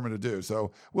Corey Foreman to do.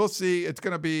 So we'll see. It's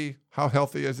going to be how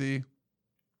healthy is he?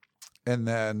 And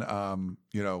then,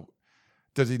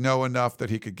 does he know enough that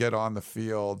he could get on the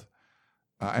field?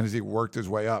 And has he worked his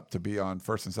way up to be on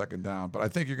first and second down? But I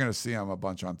think you're going to see him a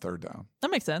bunch on third down.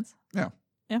 That makes sense. Yeah.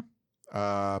 Yeah.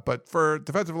 But for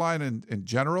defensive line in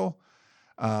general,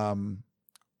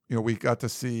 we got to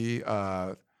see,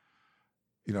 Tuli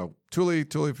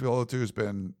Tuipulotu has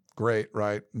been great,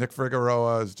 right? Nick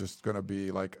Figueroa is just going to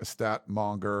be like a stat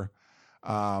monger.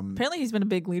 Apparently he's been a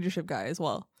big leadership guy as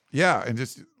well. Yeah. And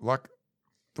just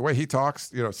the way he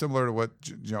talks, similar to what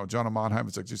Jonah Monheim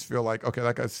is, just feel like, okay,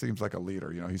 that guy seems like a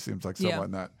leader. He seems like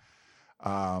someone that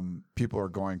people are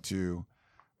going to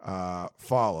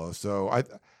follow. So I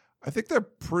think they're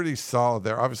pretty solid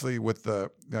there. Obviously, with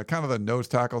the kind of the nose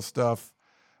tackle stuff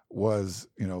was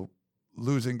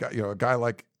losing a guy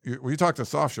like when you talk to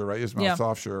Sofsher, right? Ismail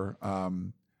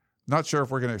Sofsher. Not sure if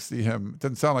we're going to see him. It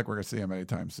doesn't sound like we're going to see him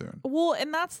anytime soon. Well,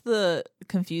 and that's the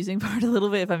confusing part a little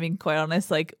bit, if I'm being quite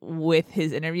honest, with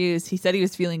his interviews. He said he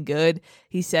was feeling good.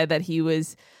 He said that he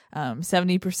was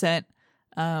 70%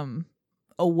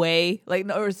 away.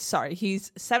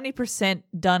 He's 70%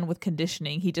 done with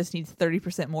conditioning. He just needs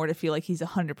 30% more to feel like he's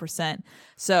 100%.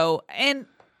 So, and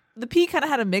the P kind of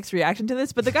had a mixed reaction to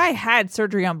this, but the guy had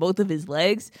surgery on both of his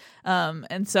legs.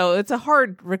 And so it's a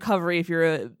hard recovery if you're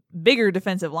a bigger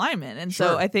defensive lineman. And so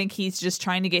Sure. I think he's just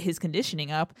trying to get his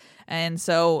conditioning up. And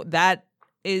so that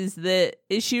is the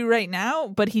issue right now,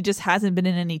 but he just hasn't been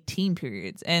in any team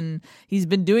periods. And he's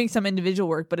been doing some individual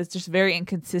work, but it's just very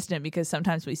inconsistent because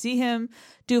sometimes we see him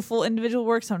do full individual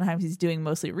work. Sometimes he's doing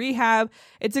mostly rehab.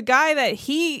 It's a guy that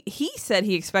he said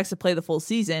he expects to play the full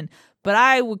season, but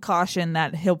I would caution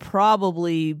that he'll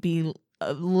probably be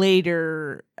a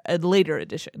later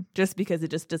addition just because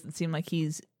it just doesn't seem like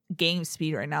he's game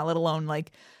speed right now, let alone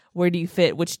like where do you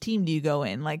fit? Which team do you go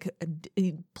in? Like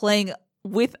playing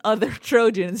with other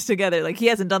Trojans together. Like he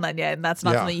hasn't done that yet, and that's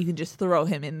not something you can just throw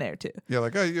him in there too. Yeah,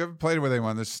 like, oh, you haven't played with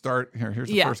anyone. Let's start here. Here's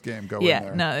the first game. Go in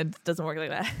there. No, it doesn't work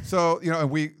like that. So, and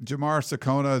Jamar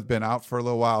Sakona has been out for a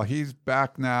little while. He's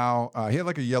back now. He had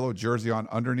like a yellow jersey on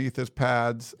underneath his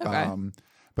pads. Okay.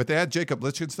 But they had Jacob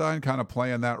Lichtenstein kind of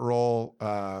playing that role.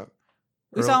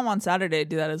 We saw him on Saturday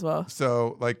do that as well.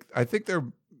 So, like, I think you're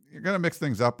going to mix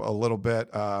things up a little bit.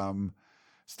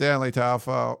 Stanley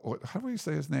Taufa, how do we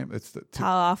say his name? It's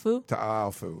Ta'afu.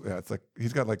 Ta'afu. Yeah, it's like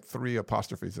he's got like 3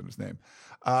 apostrophes in his name.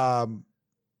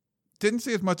 Didn't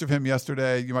see as much of him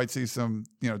yesterday. You might see some,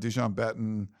 Dijon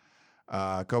Benton,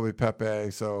 Kobe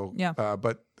Pepe. So,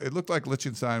 but it looked like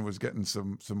Lichtenstein was getting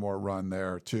some more run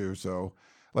there too. So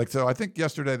I think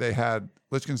yesterday they had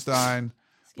Lichtenstein,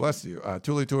 bless you,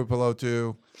 Tuli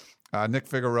Tuipulotu, Nick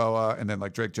Figueroa, and then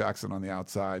like Drake Jackson on the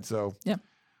outside. So,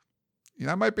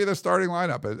 that might be the starting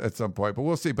lineup at some point, but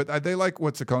we'll see. But they like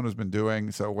what Sakona's been doing.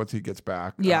 So once he gets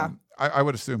back, I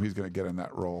would assume he's going to get in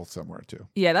that role somewhere too.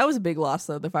 Yeah, that was a big loss,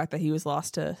 though, the fact that he was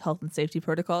lost to health and safety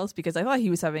protocols, because I thought he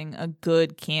was having a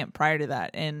good camp prior to that,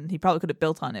 and he probably could have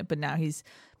built on it. But now he's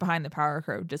behind the power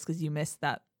curve just because you missed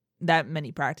that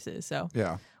many practices. So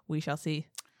we shall see.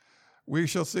 We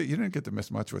shall see. You didn't get to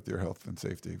miss much with your health and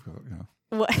safety.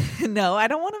 What? No, I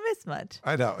don't want to miss much.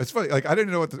 I know. It's funny. Like, I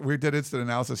didn't know we did instant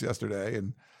analysis yesterday,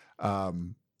 and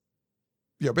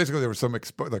basically there was some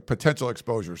potential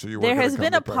exposure. So there has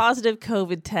been a positive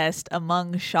COVID test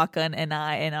among Shotgun and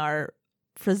I and our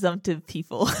presumptive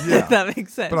people. If that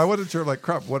makes sense. But I wasn't sure. Like,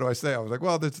 crap. What do I say? I was like,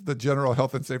 well, that's the general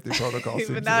health and safety protocol.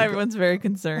 But now everyone's very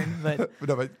concerned. But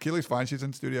but Keely's fine. She's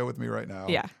in studio with me right now.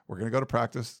 Yeah, we're gonna go to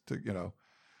practice to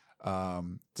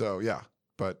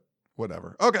but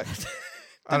whatever. Okay.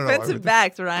 I don't Defensive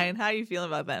backs, Ryan. How are you feeling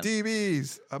about them?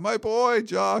 DBs. My boy,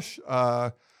 Josh.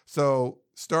 So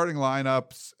starting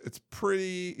lineups, it's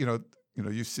pretty,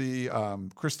 you see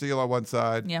Chris Steele on one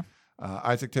side. Yeah.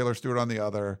 Isaac Taylor-Stewart on the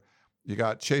other. You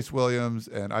got Chase Williams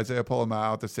and Isaiah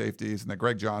Polamau at the safeties, and then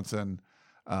Greg Johnson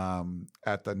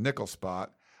at the nickel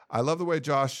spot. I love the way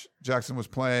Josh Jackson was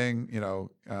playing.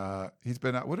 He's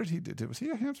been out. What did he do? Was he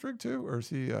a hamstring too? Or is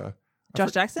he...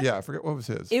 Josh Jackson? Yeah, I forget what was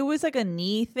his. It was like a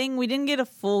knee thing. We didn't get a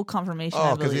full confirmation.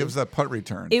 Oh, because it was that punt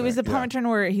return. It was a punt return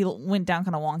where he went down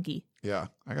kind of wonky. Yeah,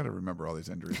 I got to remember all these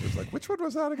injuries. It was like, which one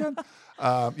was that again?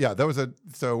 That was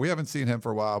so we haven't seen him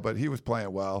for a while, but he was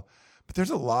playing well. But there's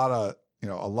a lot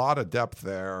of depth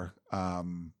there.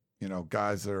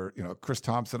 Guys are, Chris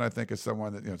Thompson, I think, is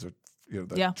someone that,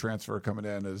 the transfer coming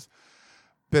in has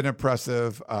been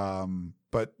impressive.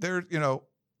 But there,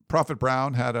 Prophet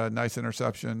Brown had a nice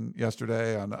interception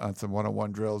yesterday on some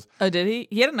one-on-one drills. Oh, did he?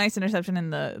 He had a nice interception in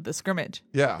the scrimmage.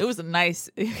 Yeah. It was a nice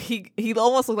 – he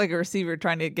almost looked like a receiver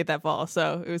trying to get that ball,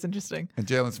 so it was interesting. And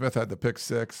Jalen Smith had the pick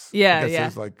 6. Yeah,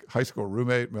 his high school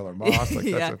roommate, Miller Moss.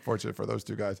 That's unfortunate for those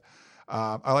two guys.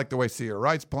 I like the way Sear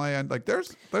Wright's playing. Like,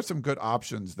 there's some good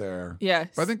options there. Yeah.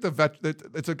 But I think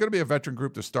it's going to be a veteran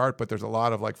group to start, but there's a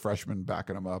lot of freshmen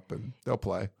backing them up, and they'll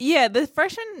play. Yeah, the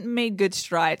freshmen made good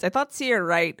strides. I thought Sear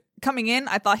Wright coming in,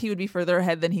 I thought he would be further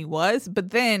ahead than he was, but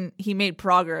then he made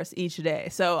progress each day.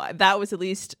 So that was at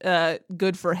least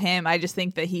good for him. I just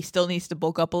think that he still needs to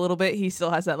bulk up a little bit. He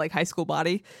still has that high school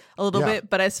body a little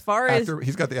bit. But as far as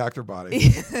he's got the actor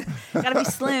body, gotta be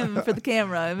slim for the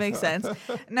camera. It makes sense.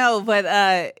 No, but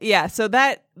so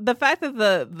that the fact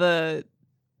that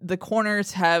the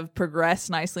corners have progressed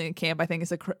nicely in camp, I think,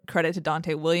 is a credit to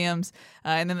Dante Williams.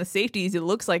 And then the safeties, it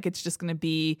looks like it's just going to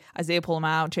be Isaiah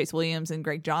Polamau, Chase Williams, and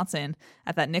Greg Johnson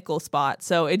at that nickel spot.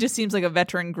 So it just seems like a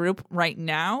veteran group right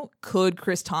now. Could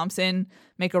Chris Thompson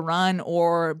make a run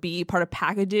or be part of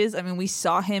packages? I mean, we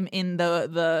saw him in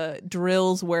the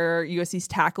drills where USC's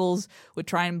tackles would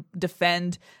try and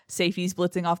defend safeties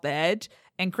blitzing off the edge.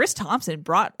 And Chris Thompson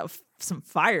brought some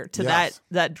fire to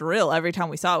that drill every time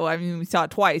we saw it. Well, I mean, we saw it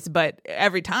twice, but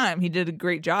every time he did a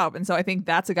great job. And so I think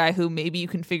that's a guy who maybe you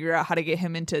can figure out how to get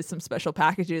him into some special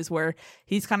packages where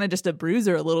he's kind of just a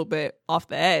bruiser a little bit off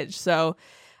the edge. So,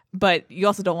 but you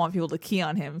also don't want people to key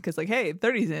on him because, hey,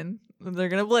 30's in. they're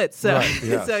going to blitz. So, Right,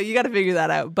 yes. so you got to figure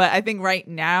that out. But I think right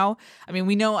now, I mean,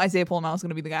 we know Isaiah Polamalu is going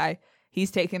to be the guy. He's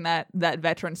taken that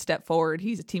veteran step forward.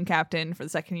 He's a team captain for the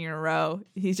second year in a row.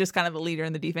 He's just kind of the leader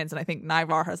in the defense, and I think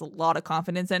Naivar has a lot of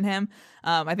confidence in him.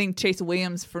 I think Chase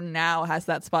Williams for now has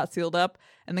that spot sealed up,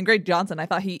 and then Greg Johnson. I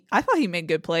thought he made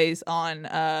good plays on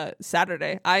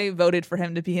Saturday. I voted for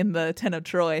him to be in the 10 of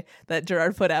Troy that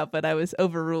Gerard put out, but I was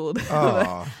overruled.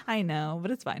 I know,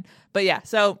 but it's fine. But yeah,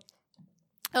 so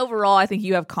overall, I think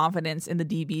you have confidence in the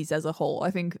DBs as a whole.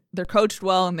 I think they're coached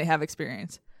well and they have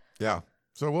experience. Yeah.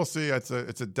 So we'll see. It's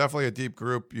definitely a deep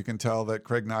group. You can tell that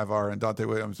Craig Naivar and Dante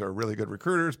Williams are really good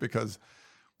recruiters because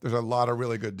there's a lot of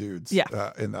really good dudes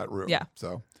in that room. Yeah.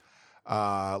 So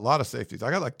a lot of safeties.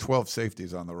 I got like 12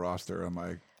 safeties on the roster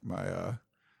on my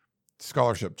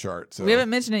scholarship chart. So we haven't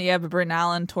mentioned it yet, but Britton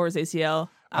Allen tore his ACL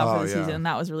out for the yeah. season.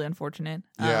 That was really unfortunate.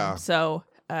 Yeah. So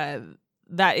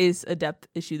that is a depth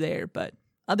issue there. But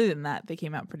other than that, they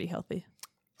came out pretty healthy.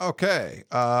 Okay.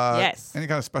 Yes. Any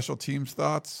kind of special teams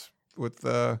thoughts with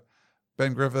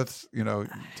Ben Griffiths?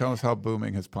 Tell us how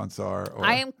booming his punts are.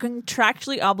 I am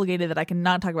contractually obligated that I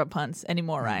cannot talk about punts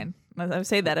anymore, Ryan. I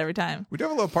say that every time. We do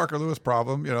have a little Parker Lewis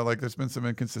problem. There's been some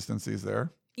inconsistencies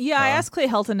there. Yeah, I asked Clay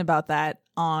Helton about that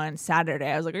on Saturday.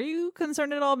 I was like, are you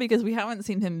concerned at all? Because we haven't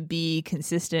seen him be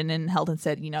consistent. And Helton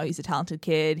said, he's a talented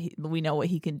kid. We know what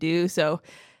he can do. So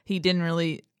he didn't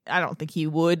really... I don't think he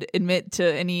would admit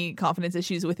to any confidence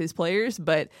issues with his players.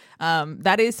 But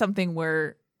that is something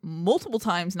where multiple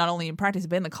times, not only in practice,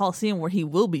 but in the Coliseum where he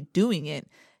will be doing it,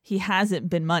 he hasn't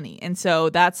been money. And so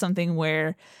that's something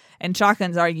where, and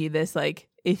shotguns argue this, like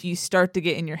if you start to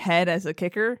get in your head as a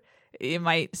kicker, it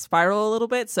might spiral a little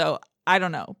bit. So I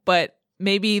don't know, but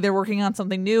maybe they're working on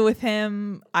something new with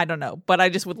him. I don't know, but I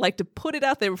just would like to put it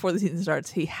out there before the season starts.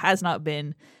 He has not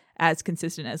been as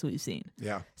consistent as we've seen.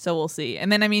 Yeah. So we'll see.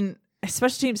 And then, I mean,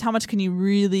 special teams, how much can you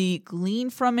really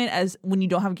glean from it as when you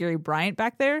don't have Gary Bryant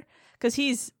back there? Because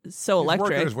he's electric.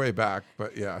 Working his way back,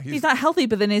 but yeah. He's not healthy,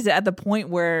 but then is it at the point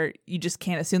where you just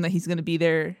can't assume that he's going to be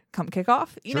there come kickoff?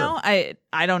 You know? I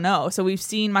don't know. So we've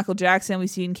seen Michael Jackson, we've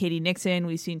seen Katie Nixon,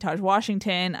 we've seen Taj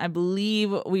Washington. I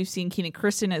believe we've seen Keenan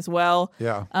Kristen as well.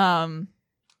 Yeah.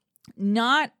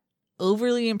 Not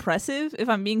overly impressive, if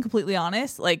I'm being completely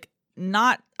honest.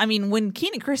 When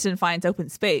Keenan Kristen finds open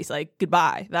space, like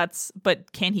goodbye.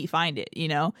 But can he find it?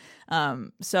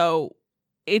 So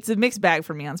it's a mixed bag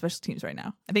for me on special teams right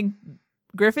now. I think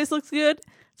Griffiths looks good.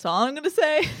 That's all I'm going to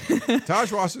say.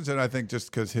 Taj Washington, I think, just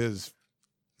because his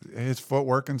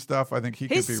footwork and stuff, I think he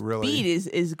could be really. His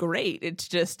speed is great. It's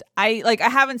just I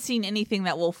haven't seen anything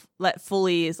that will let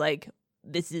fully is like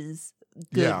this is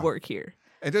good work here.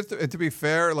 And to be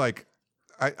fair,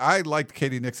 I liked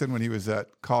Katie Nixon when he was at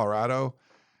Colorado.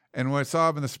 And when I saw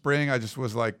him in the spring, I just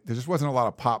was like, there just wasn't a lot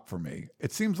of pop for me.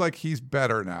 It seems like he's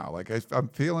better now. I'm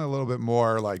feeling a little bit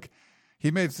more like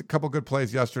he made a couple good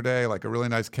plays yesterday, like a really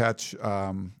nice catch.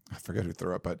 I forget who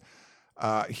threw it, but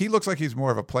he looks like he's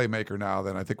more of a playmaker now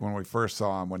than I think when we first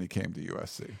saw him when he came to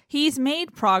USC. He's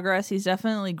made progress. He's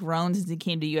definitely grown since he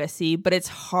came to USC, but it's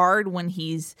hard when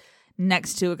he's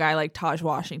next to a guy like Taj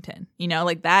Washington.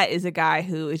 That is a guy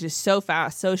who is just so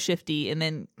fast, so shifty. And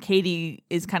then Katie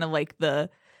is kind of like a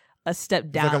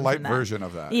step down. It's like a light version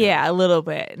of that. Yeah, a little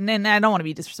bit. And I don't want to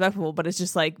be disrespectful, but it's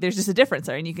just like there's just a difference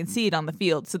there and you can see it on the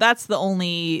field. So that's the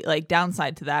only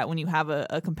downside to that when you have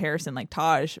a comparison like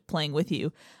Taj playing with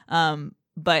you.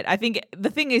 But I think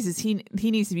the thing is he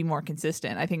needs to be more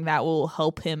consistent. I think that will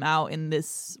help him out in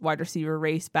this wide receiver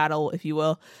race battle, if you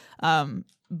will.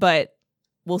 But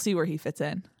we'll see where he fits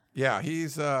in. Yeah,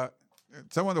 he's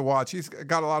someone to watch. He's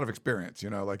got a lot of experience,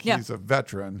 he's a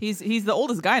veteran. He's the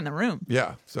oldest guy in the room.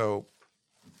 Yeah. So,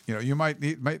 you might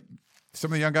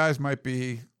some of the young guys might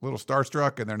be a little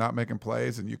starstruck and they're not making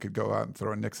plays, and you could go out and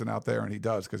throw a Nixon out there, and he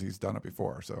does because he's done it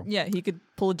before. So yeah, he could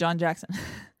pull a John Jackson.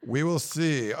 We will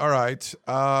see. All right.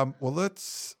 Well,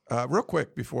 let's real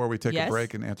quick before we take a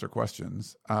break and answer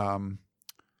questions.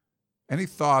 Any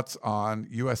thoughts on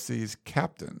USC's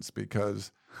captains?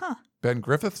 Because Ben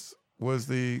Griffiths was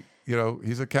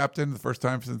he's a captain the first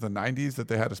time since the 90s that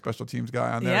they had a special teams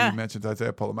guy on there. Yeah. You mentioned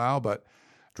Isaiah Polamalu, but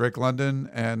Drake London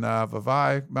and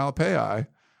Vavae Malepeai,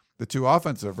 the two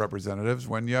offensive representatives,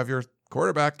 when you have your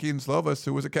quarterback, Keaton Slovis,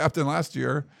 who was a captain last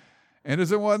year and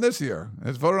isn't one this year.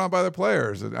 It's voted on by the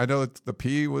players. And I know that the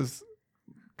P was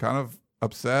kind of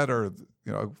upset or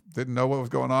didn't know what was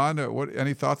going on.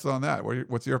 Any thoughts on that?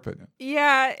 What's your opinion?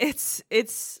 Yeah, it's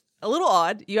a little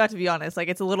odd. You have to be honest.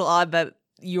 It's a little odd that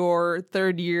your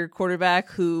third-year quarterback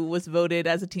who was voted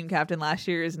as a team captain last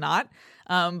year is not.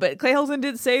 But Clay Helton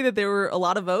did say that there were a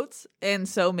lot of votes, and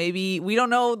so maybe we don't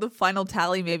know the final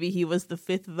tally. Maybe he was the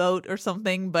 5th vote or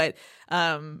something. But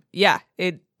little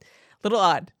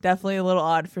odd, definitely a little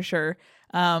odd for sure.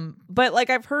 But like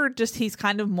I've heard, just he's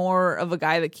kind of more of a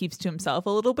guy that keeps to himself a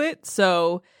little bit.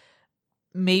 So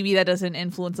maybe that doesn't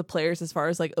influence the players as far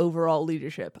as like overall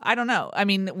leadership. I don't know. I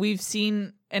mean, we've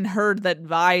seen and heard that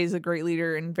Vi is a great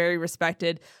leader and very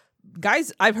respected.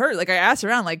 Guys, I've heard, like I asked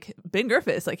around, like Ben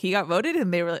Griffiths, like he got voted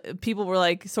and people were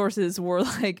like, sources were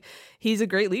like, he's a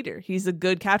great leader. He's a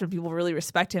good captain. People really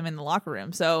respect him in the locker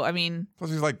room. So, I mean.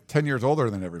 Plus he's like 10 years older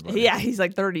than everybody. Yeah, he's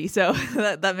like 30. So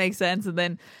that makes sense. And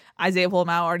then Isaiah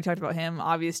Pola-Mao, already talked about him,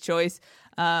 obvious choice.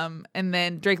 And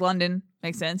then Drake London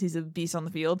makes sense. He's a beast on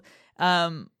the field.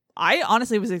 I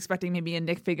honestly was expecting maybe a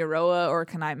Nick Figueroa or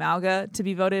Kanai Mauga to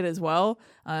be voted as well.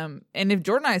 And if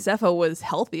Jordan Iosefa was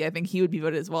healthy, I think he would be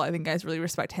voted as well. I think guys really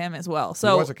respect him as well.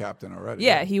 So he was a captain already.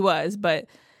 Yeah, he was. But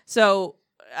so,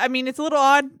 I mean, it's a little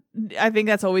odd. I think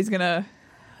that's always going to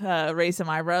raise some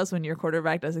eyebrows when your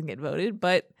quarterback doesn't get voted.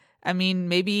 But I mean,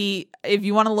 maybe if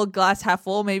you want to look glass half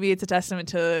full, maybe it's a testament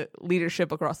to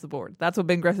leadership across the board. That's what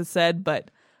Ben Griffiths said,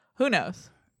 but who knows?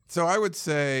 So I would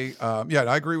say,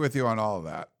 I agree with you on all of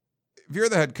that. If you're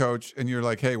the head coach and you're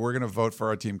like, hey, we're going to vote for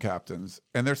our team captains,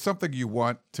 and there's something you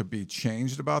want to be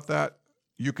changed about that,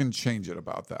 you can change it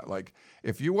about that. Like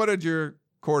if you wanted your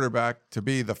quarterback to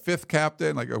be the 5th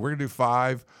captain, like we're going to do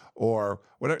 5 or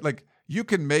whatever, like you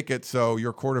can make it so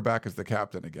your quarterback is the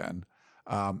captain again.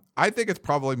 I think it's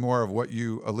probably more of what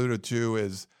you alluded to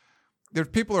is there's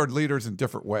people who are leaders in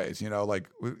different ways. You know, like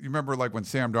you remember like when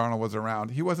Sam Darnold was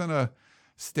around, he wasn't a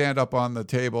stand up on the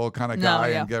table kind of guy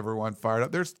and get everyone fired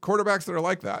up. There's quarterbacks that are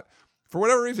like that. For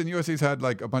whatever reason, USC's had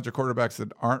like a bunch of quarterbacks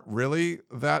that aren't really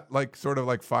that like sort of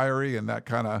like fiery and that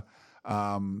kind of,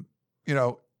 and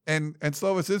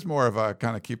Slovis is more of a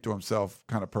kind of keep to himself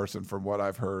kind of person from what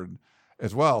I've heard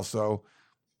as well. So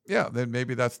yeah, then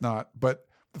maybe that's not, but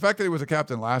the fact that he was a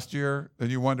captain last year,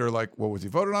 then you wonder like, well, was he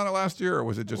voted on it last year or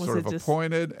was it just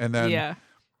appointed? And then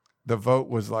the vote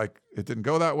was like, it didn't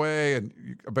go that way.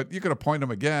 But you could appoint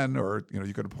him again, or,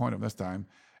 you could appoint him this time.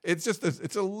 It's just,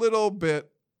 it's a little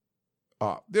bit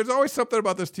off. There's always something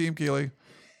about this team, Keely,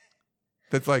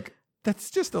 that's like, that's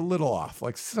just a little off.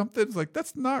 Like something's like,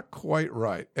 that's not quite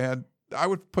right. And I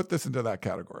would put this into that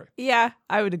category. Yeah,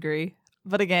 I would agree.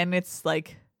 But again, it's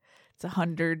like, it's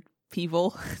 100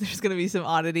 people. There's going to be some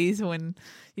oddities when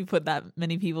you put that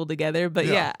many people together. But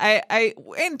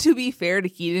and to be fair to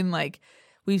Keaton, like,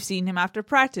 we've seen him after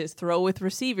practice throw with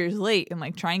receivers late and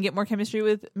like try and get more chemistry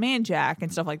with Manjack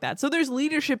and stuff like that. So there's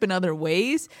leadership in other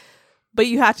ways, but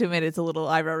you have to admit it's a little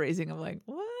eyebrow raising of like,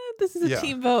 what? This is a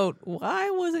team vote.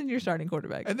 Why wasn't your starting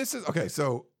quarterback? And this is okay.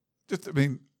 So this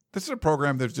is a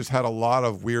program that's just had a lot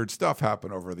of weird stuff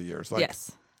happen over the years. Like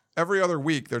every other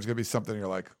week, there's going to be something you're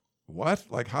like, what?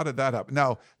 Like, how did that happen?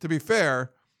 Now, to be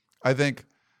fair, I think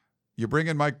you bring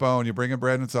in Mike Bone, you bring in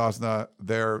Brandon Sosna,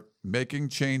 they're making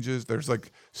changes. There's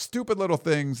like stupid little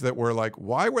things that were like,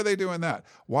 why were they doing that?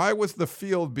 Why was the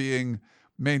field being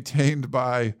maintained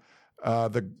by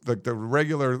the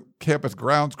regular campus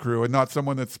grounds crew and not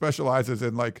someone that specializes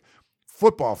in like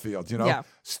football fields,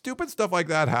 Stupid stuff like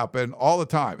that happen all the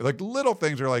time. Like little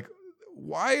things are like,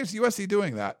 why is USC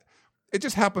doing that? It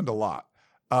just happened a lot.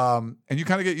 And you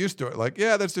kind of get used to it. Like,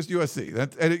 yeah, that's just USC.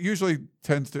 And it usually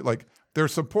tends to like,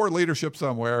 there's some poor leadership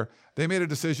somewhere. They made a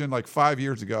decision like 5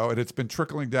 years ago and it's been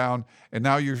trickling down. And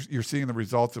now you're seeing the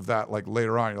results of that like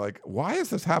later on. You're like, why is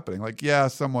this happening? Like, yeah,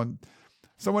 someone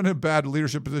in a bad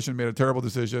leadership position made a terrible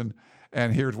decision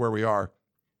and here's where we are.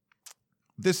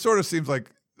 This sort of seems like,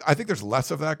 I think there's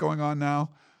less of that going on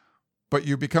now, but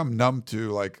you become numb to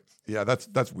like, yeah,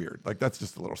 that's weird. Like, that's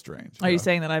just a little strange. Are you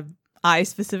saying that I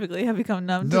specifically have become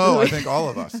numb to No, I think all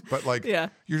of us. But like, you're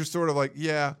just sort of like,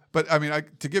 yeah. But I mean,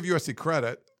 to give USC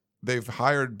credit, they've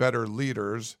hired better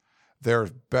leaders. There's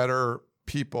better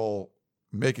people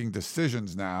making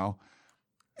decisions now.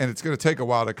 And it's going to take a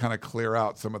while to kind of clear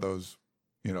out some of those,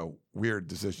 weird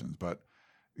decisions. But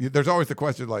there's always the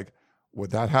question like,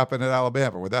 would that happen at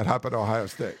Alabama? Would that happen at Ohio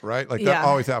State? Right? Like that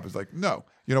always happens. Like, no.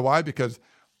 You know why? Because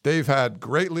they've had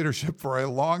great leadership for a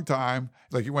long time.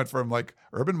 Like you went from like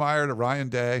Urban Meyer to Ryan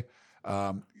Day.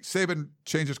 Saban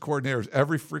changes coordinators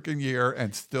every freaking year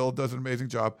and still does an amazing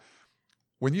job.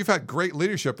 When you've had great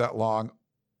leadership that long,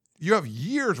 you have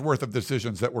years worth of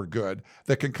decisions that were good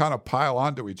that can kind of pile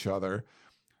onto each other.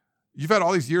 You've had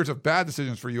all these years of bad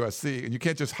decisions for USC and you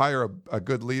can't just hire a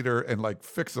good leader and like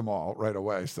fix them all right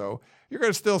away. So you're going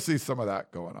to still see some of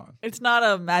that going on. It's not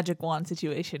a magic wand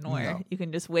situation where No. you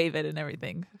can just wave it and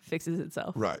everything fixes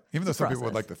itself. Right. Even though some people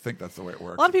would process. like to think that's the way it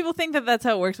works. A lot of people think that that's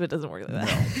how it works, but it doesn't work like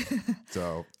that.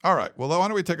 So, all right. Well, why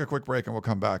don't we take a quick break and we'll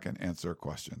come back and answer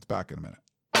questions. Back in a minute.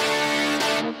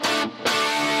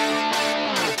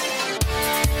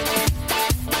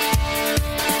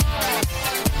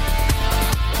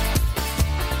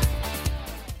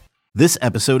 This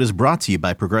episode is brought to you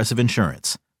by Progressive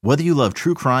Insurance. Whether you love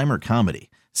true crime or comedy,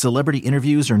 celebrity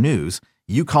interviews or news,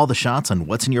 you call the shots on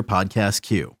what's in your podcast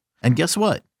queue. And guess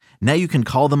what? Now you can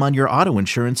call them on your auto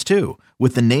insurance too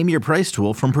with the Name Your Price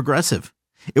tool from Progressive.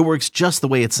 It works just the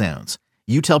way it sounds.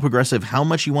 You tell Progressive how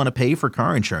much you want to pay for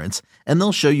car insurance, and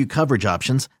they'll show you coverage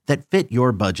options that fit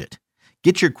your budget.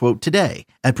 Get your quote today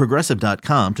at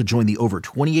Progressive.com to join the over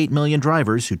 28 million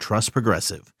drivers who trust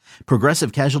Progressive.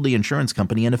 Progressive Casualty Insurance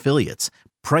Company and Affiliates.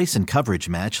 Price and coverage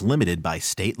match limited by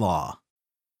state law.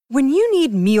 When you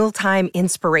need mealtime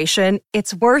inspiration,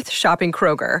 it's worth shopping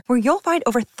Kroger, where you'll find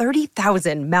over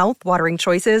 30,000 mouth-watering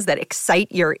choices that excite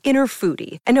your inner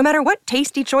foodie. And no matter what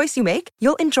tasty choice you make,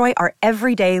 you'll enjoy our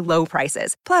everyday low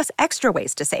prices, plus extra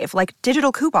ways to save, like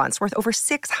digital coupons worth over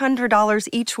 $600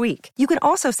 each week. You can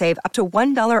also save up to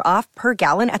 $1 off per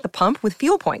gallon at the pump with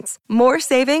fuel points. More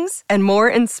savings and more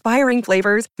inspiring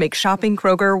flavors make shopping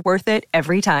Kroger worth it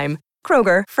every time.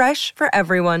 Kroger, fresh for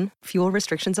everyone. Fuel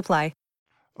restrictions apply.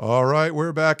 All right,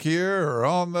 we're back here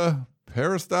on the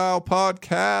Peristyle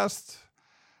Podcast.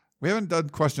 We haven't done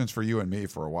questions for you and me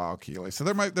for a while, Keely. So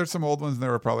there's some old ones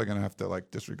there we're probably going to have to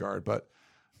disregard. But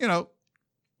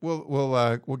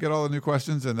we'll get all the new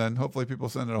questions, and then hopefully people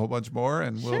send in a whole bunch more.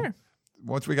 And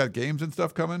once we got games and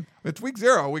stuff coming, it's week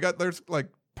 0. There's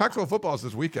Pac-12 football is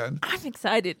this weekend. I'm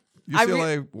excited.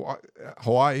 UCLA,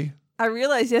 Hawaii. I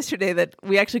realized yesterday that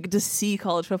we actually get to see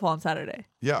college football on Saturday.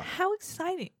 Yeah. How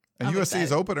exciting. And I'm USC's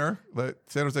excited. opener, that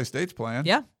San Jose State's playing.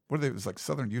 Yeah. What are they? It was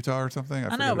Southern Utah or something. I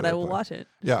forget know, who but they I will play. watch it.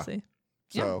 Yeah. See.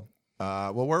 So,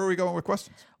 well, where are we going with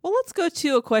questions? Well, let's go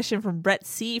to a question from Brett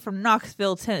C. from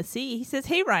Knoxville, Tennessee. He says,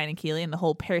 "Hey, Ryan and Keely and the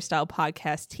whole Peristyle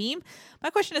Podcast team.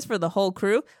 My question is for the whole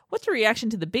crew. What's your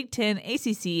reaction to the Big Ten,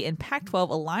 ACC, and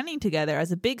Pac-12 aligning together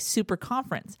as a big super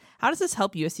conference? How does this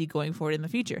help USC going forward in the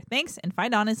future? Thanks, and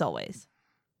fight on as always."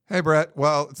 Hey, Brett.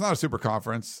 Well, it's not a super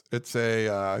conference. It's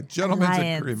a gentleman's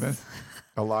Alliance. agreement.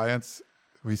 Alliance.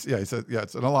 He said,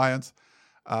 it's an alliance.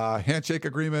 Handshake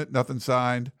agreement, nothing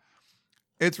signed.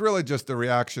 It's really just a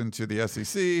reaction to the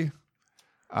SEC.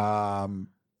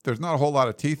 There's not a whole lot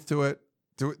of teeth to it.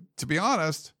 To be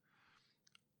honest,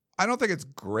 I don't think it's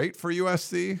great for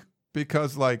USC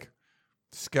because,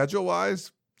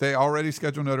 schedule-wise, they already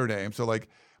schedule Notre Dame. So,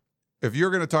 if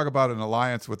you're going to talk about an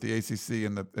alliance with the ACC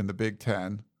in the Big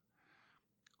Ten,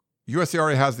 USC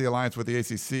already has the alliance with the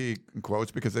ACC, in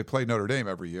quotes, because they play Notre Dame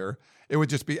every year. It would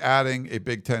just be adding a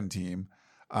Big Ten team.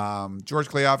 George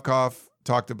Kliavkoff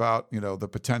talked about, the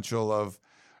potential of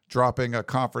dropping a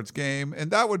conference game, and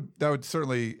that would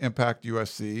certainly impact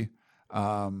USC.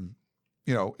 And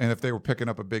if they were picking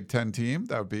up a Big Ten team,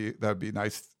 that would be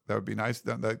nice. That would be nice.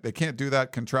 They can't do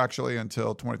that contractually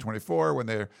until 2024 when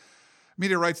their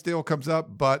media rights deal comes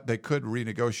up, but they could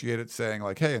renegotiate it, saying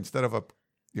hey, instead of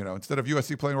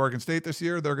USC playing Oregon State this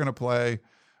year, they're going to play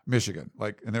Michigan.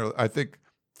 I think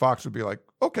Fox would be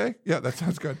okay, yeah, that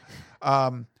sounds good.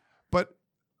 But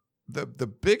the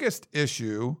biggest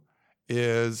issue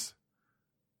is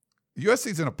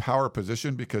USC's in a power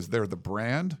position because they're the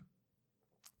brand.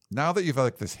 Now that you've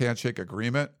this handshake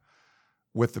agreement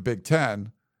with the Big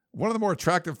Ten, one of the more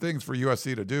attractive things for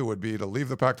USC to do would be to leave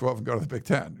the Pac-12 and go to the Big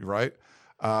Ten, right?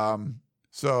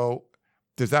 So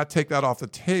does that take that off the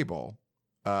table?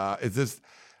 Now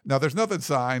there's nothing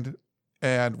signed,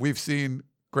 and we've seen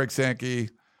Greg Sankey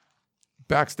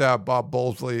backstab Bob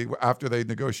Bowlesley after they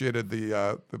negotiated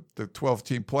the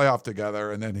 12-team playoff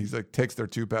together, and then he's takes their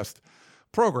two best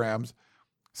programs.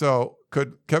 So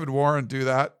could Kevin Warren do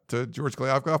that to George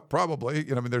Kliavkoff? Probably.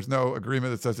 There's no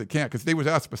agreement that says it can't, because he was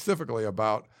asked specifically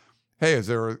about, hey, is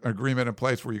there an agreement in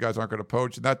place where you guys aren't going to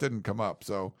poach? And that didn't come up.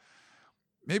 So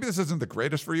maybe this isn't the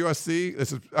greatest for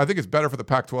USC. I think it's better for the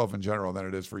Pac-12 in general than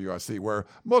it is for USC, where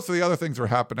most of the other things that are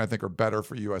happening, I think, are better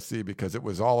for USC because it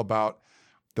was all about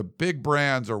the big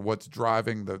brands are what's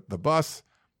driving the bus,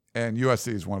 and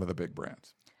USC is one of the big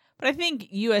brands. But I think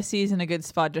USC is in a good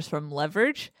spot just from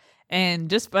leverage. And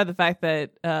just by the fact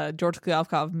that George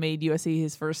Kliavkoff made USC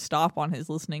his first stop on his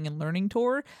listening and learning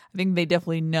tour, I think they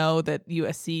definitely know that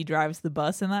USC drives the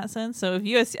bus in that sense. So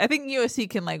if I think USC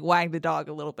can wag the dog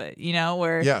a little bit,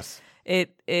 where yes, I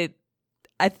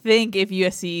think if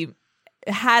USC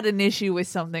had an issue with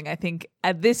something, I think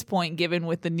at this point, given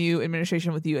with the new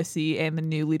administration with USC and the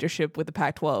new leadership with the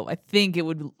Pac-12, I think it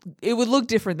would look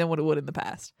different than what it would in the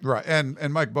past. Right. And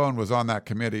Mike Bohn was on that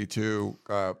committee too,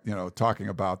 talking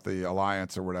about the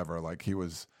alliance or whatever. Like he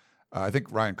was, I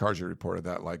think Ryan Karja reported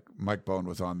that, like Mike Bohn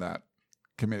was on that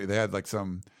committee. They had like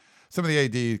some of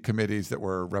the AD committees that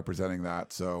were representing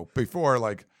that. So before,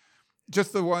 like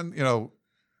just the one,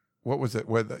 what was it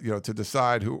with, to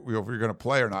decide who, if you're going to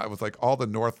play or not, it was like all the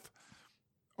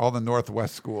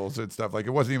Northwest schools and stuff. Like it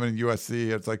wasn't even in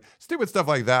USC. It's like stupid stuff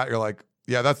like that. You're like,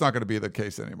 yeah, that's not going to be the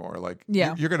case anymore. Like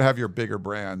you're going to have your bigger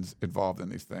brands involved in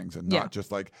these things and not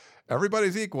just like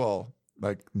everybody's equal.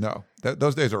 Like, no,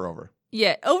 those days are over.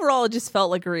 Yeah. Overall, it just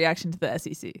felt like a reaction to the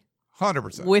SEC.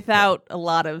 100%. Without a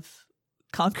lot of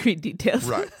concrete details.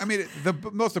 Right. I mean, the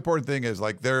most important thing is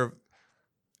like they're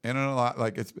in a lot,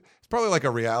 like it's probably like a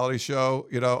reality show,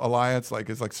 alliance, like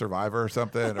it's like Survivor or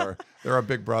something, or they're a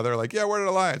Big Brother, like, yeah, we're an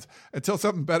alliance until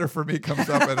something better for me comes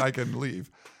up and I can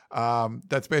leave.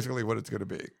 That's basically what it's going to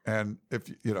be. And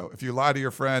if you lie to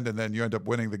your friend and then you end up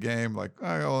winning the game, like,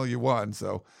 oh, well, you won.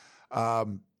 So,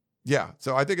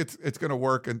 so I think it's going to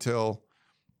work until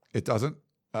it doesn't.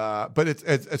 But it's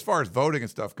as far as voting and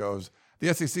stuff goes,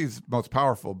 the SEC is most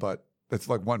powerful, but it's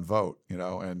like one vote,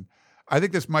 and I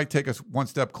think this might take us one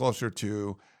step closer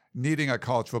to needing a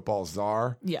college football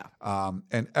czar. Yeah.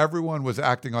 And everyone was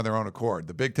acting on their own accord.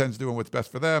 The Big Ten's doing what's best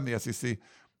for them, the SEC.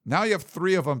 Now you have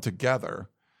three of them together.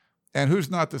 And who's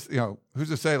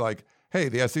to say like, hey,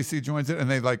 the SEC joins it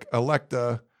and they like elect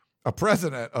a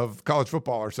president of college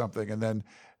football or something. And then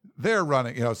they're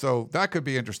running, so that could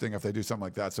be interesting if they do something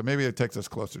like that. So maybe it takes us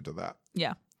closer to that.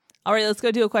 Yeah. All right, let's go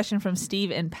do a question from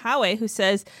Steve in Poway, who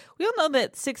says, we all know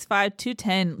that 6'5",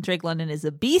 210 Drake London is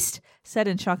a beast, said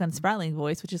in Shotgun Spratling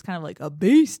voice, which is kind of like a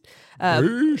beast.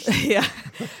 Yeah.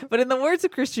 But in the words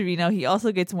of Chris Trevino, he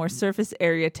also gets more surface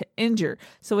area to injure.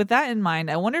 So with that in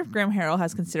mind, I wonder if Graham Harrell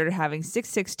has considered having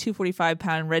 6'6",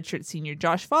 245-pound redshirt senior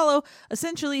Josh Follow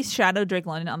essentially shadow Drake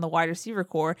London on the wide receiver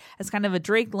core as kind of a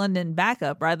Drake London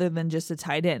backup rather than just a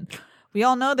tight end. We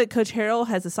all know that Coach Harrell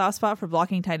has a soft spot for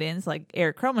blocking tight ends like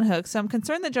Eric Cromanhook, so I'm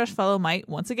concerned that Josh Follow might,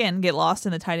 once again, get lost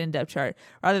in the tight end depth chart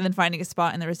rather than finding a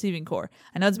spot in the receiving core.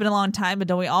 I know it's been a long time, but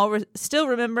don't we all still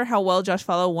remember how well Josh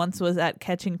Follow once was at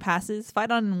catching passes?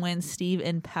 Fight on and win, Steve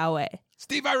in Poway.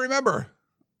 Steve, I remember.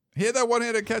 He had that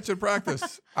one-handed catch in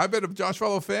practice. I've been a Josh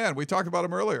Follow fan. We talked about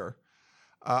him earlier.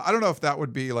 I don't know if that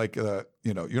would be like, you're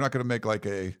not going to make like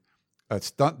a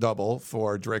stunt double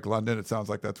for Drake London. It sounds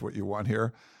like that's what you want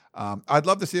here. I'd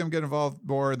love to see him get involved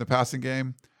more in the passing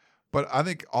game, but I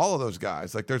think all of those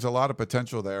guys, like there's a lot of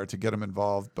potential there to get them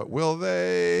involved, but will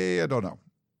they? I don't know.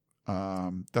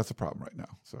 That's a problem right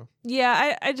now. So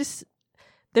yeah,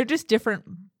 they're just different.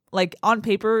 Like on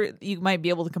paper, you might be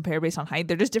able to compare based on height.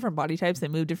 They're just different body types. They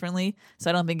move differently. So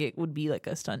I don't think it would be like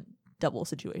a stunt double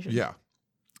situation. Yeah.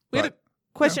 We had a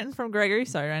question from Gregory.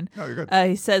 Sorry, Ryan. No, you're good.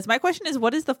 He says, my question is,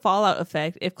 what is the fallout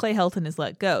effect if Clay Helton is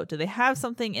let go? Do they have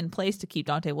something in place to keep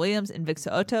Dante Williams and Vic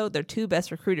So'oto, their two best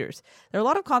recruiters? There are a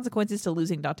lot of consequences to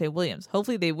losing Dante Williams.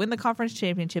 Hopefully they win the conference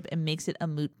championship and makes it a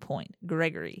moot point.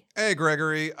 Gregory. Hey,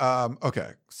 Gregory.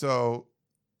 Okay. So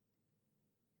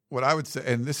what I would say,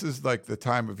 and this is like the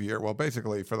time of year, well,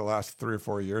 basically for the last 3 or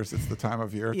 4 years, it's the time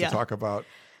of year to talk about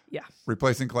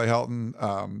replacing Clay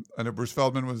Helton. I know Bruce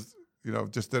Feldman was,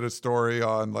 just did a story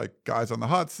on like guys on the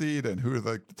hot seat and who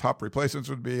the top replacements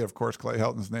would be. Of course, Clay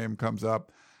Helton's name comes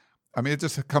up. I mean, it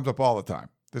just comes up all the time.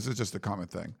 This is just a common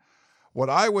thing. What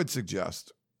I would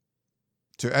suggest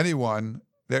to anyone,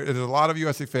 there's a lot of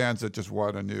USC fans that just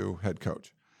want a new head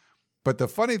coach. But the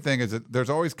funny thing is that there's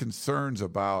always concerns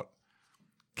about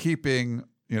keeping,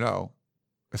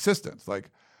 assistants. Like,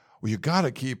 well, you got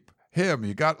to keep him.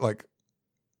 You got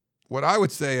what I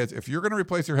would say is if you're going to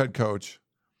replace your head coach,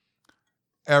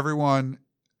 everyone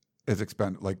is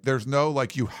expended. Like there's no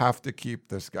you have to keep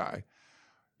this guy.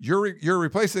 You're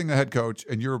replacing the head coach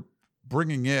and you're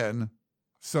bringing in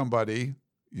somebody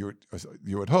you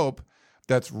would hope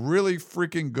that's really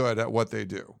freaking good at what they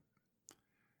do,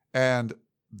 and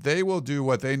they will do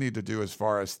what they need to do as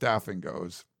far as staffing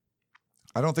goes.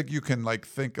 I don't think you can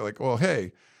think well,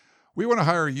 hey, we want to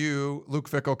hire you, Luke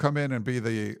Fickell, come in and be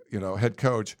the head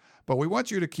coach, but we want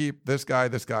you to keep this guy,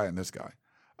 and this guy.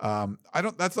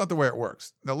 That's not the way it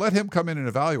works. Now let him come in and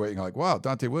evaluate. And you're like, wow,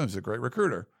 Dante Williams is a great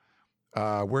recruiter.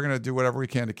 We're going to do whatever we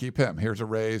can to keep him. Here's a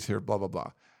raise, here, blah, blah,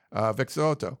 blah. Vic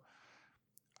So'oto.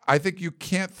 I think you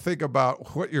can't think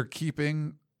about what you're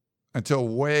keeping until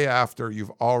way after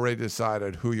you've already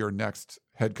decided who your next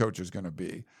head coach is going to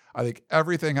be. I think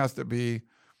everything has to be,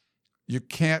 you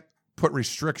can't put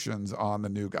restrictions on the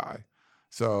new guy.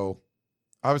 So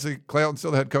Obviously, Clay Helton's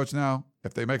still the head coach now.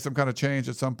 If they make some kind of change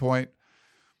at some point,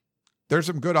 there's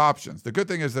some good options. The good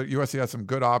thing is that USC has some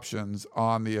good options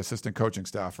on the assistant coaching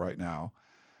staff right now.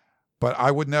 But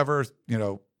I would never,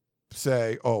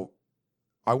 say, oh,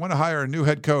 I want to hire a new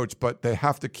head coach, but they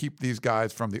have to keep these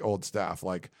guys from the old staff.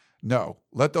 Like, no,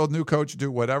 let the new coach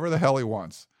do whatever the hell he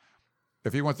wants.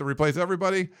 If he wants to replace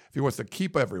everybody, if he wants to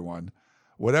keep everyone,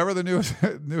 whatever the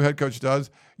new head coach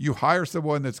does, you hire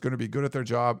someone that's going to be good at their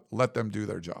job. Let them do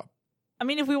their job. I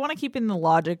mean, if we want to keep in the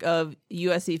logic of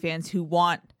USC fans who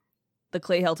want the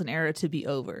Clay Helton era to be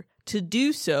over, to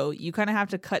do so, you kind of have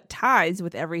to cut ties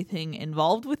with everything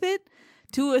involved with it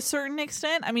to a certain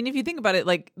extent. I mean, if you think about it,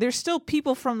 like, there's still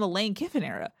people from the Lane Kiffin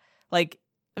era. Like,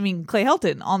 I mean, Clay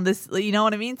Helton on this, you know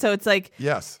what I mean? So it's like,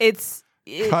 yes,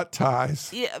 cut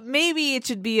ties. Yeah, maybe it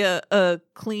should be a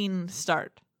clean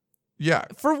start. Yeah.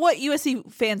 For what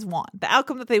USC fans want, the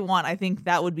outcome that they want, I think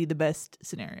that would be the best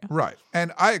scenario. Right.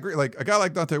 And I agree. Like, a guy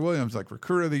like Dante Williams, like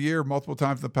recruiter of the year multiple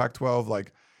times in the Pac-12,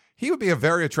 like, he would be a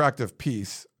very attractive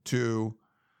piece to,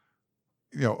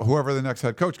 whoever the next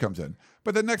head coach comes in.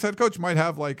 But the next head coach might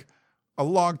have like a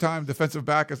long-time defensive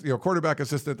back, quarterback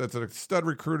assistant that's a stud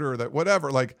recruiter, that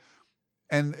whatever, like,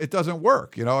 and it doesn't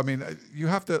work. I mean, you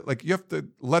have to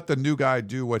let the new guy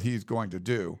do what he's going to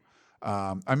do.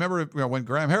 I remember when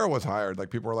Graham Harrell was hired,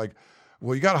 like, people were like,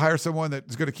 well, you got to hire someone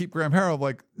that's going to keep Graham Harrell.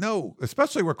 Like, no,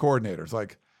 especially with coordinators.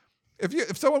 Like,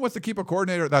 if someone wants to keep a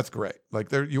coordinator, that's great.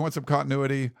 Like, you want some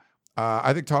continuity.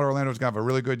 I think Todd Orlando's going to have a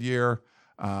really good year.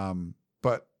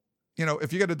 But,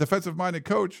 if you get a defensive-minded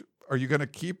coach, are you going to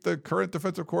keep the current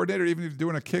defensive coordinator even if he's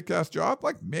doing a kick-ass job?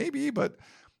 Like, maybe, but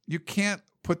you can't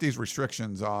put these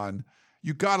restrictions on.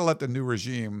 You got to let the new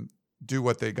regime do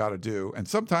what they got to do. And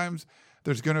sometimes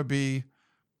there's going to be,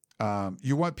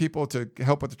 you want people to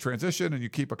help with the transition and you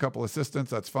keep a couple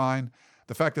assistants, that's fine.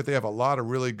 The fact that they have a lot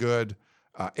of really good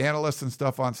analysts and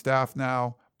stuff on staff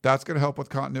now, that's going to help with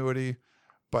continuity.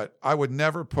 But I would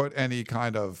never put any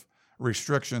kind of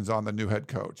restrictions on the new head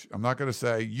coach. I'm not going to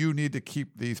say you need to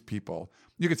keep these people.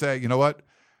 You could say, you know what?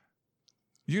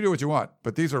 You do what you want,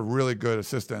 but these are really good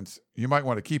assistants. You might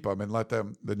want to keep them and let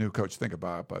the new coach think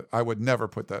about it. But I would never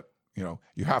put that,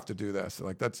 you have to do this.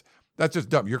 Like, that's just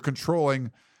dumb.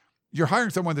 You're hiring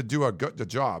someone to do the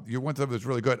job. You want someone that's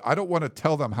really good. I don't want to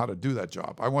tell them how to do that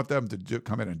job. I want them to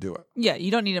come in and do it. Yeah,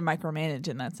 you don't need to micromanage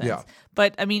in that sense. Yeah.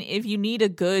 But, I mean, if you need a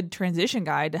good transition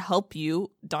guy to help you,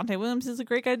 Dante Williams is a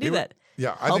great guy to do that.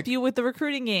 Yeah. Help you with the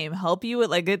recruiting game. Help you with,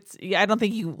 like, I don't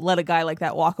think you let a guy like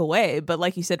that walk away. But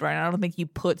like you said, Ryan, I don't think you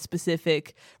put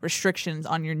specific restrictions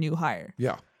on your new hire.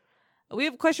 Yeah. We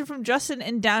have a question from Justin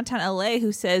in downtown LA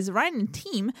who says, Ryan and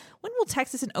team, when will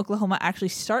Texas and Oklahoma actually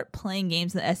start playing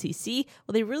games in the SEC?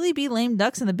 Will they really be lame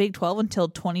ducks in the Big 12 until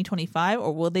 2025,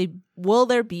 or will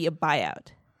there be a buyout?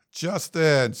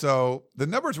 Justin, so the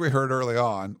numbers we heard early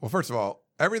on, well, first of all,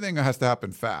 everything has to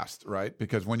happen fast, right?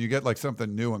 Because when you get like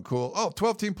something new and cool,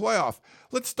 12-team playoff,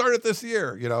 let's start it this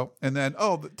year, and then,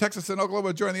 Texas and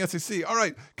Oklahoma join the SEC. All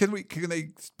right, can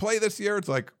they play this year? It's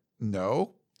like,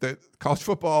 no. That college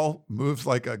football moves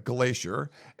like a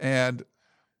glacier, and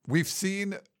we've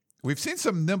seen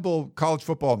some nimble college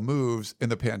football moves in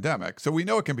the pandemic, so we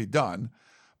know it can be done.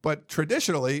 But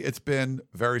traditionally, it's been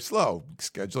very slow,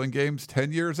 scheduling games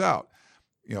 10 years out.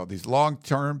 These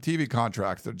long-term TV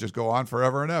contracts that just go on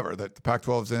forever and ever that the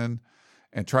Pac-12's in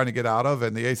and trying to get out of,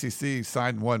 and the ACC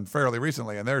signed one fairly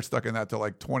recently, and they're stuck in that till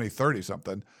like 2030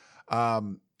 something.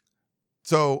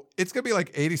 So it's going to be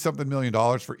like $80-something million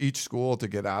for each school to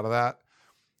get out of that.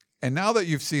 And now that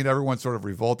you've seen everyone sort of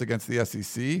revolt against the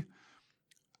SEC,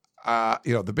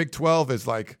 the Big 12 is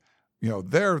like,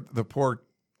 they're the poor.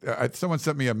 Someone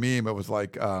sent me a meme. It was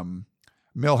like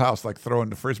Milhouse like throwing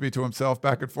the Frisbee to himself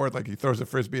back and forth. Like he throws a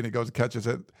Frisbee and he goes and catches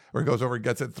it, or he goes over and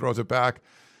gets it and throws it back.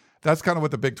 That's kind of what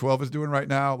the Big 12 is doing right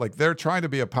now. Like they're trying to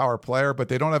be a power player, but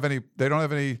they don't have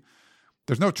any.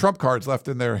 There's no trump cards left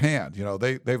in their hand.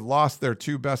 They've lost their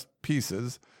two best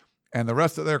pieces, and the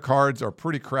rest of their cards are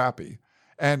pretty crappy.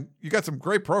 And you got some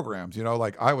great programs,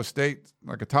 like Iowa State,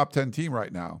 like a top 10 team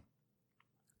right now.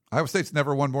 Iowa State's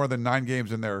never won more than 9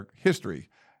 games in their history.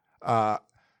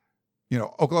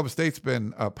 Oklahoma State's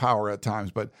been a power at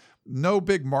times, but no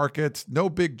big markets, no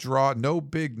big draw, no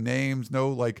big names, no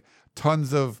like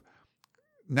tons of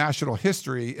national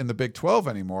history in the Big 12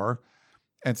 anymore.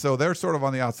 And so they're sort of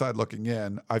on the outside looking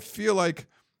in. I feel like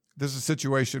this is a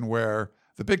situation where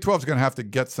the Big 12 is going to have to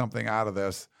get something out of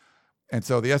this. And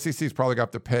so the SEC is probably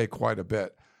got to pay quite a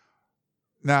bit.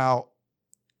 Now,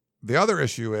 the other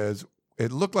issue is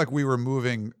it looked like we were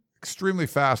moving extremely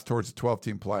fast towards the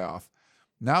 12-team playoff.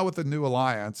 Now with the new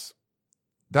alliance,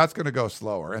 that's going to go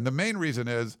slower. And the main reason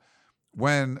is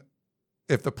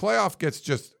if the playoff gets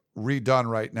just redone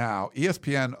right now,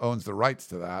 ESPN owns the rights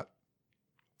to that.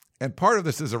 And part of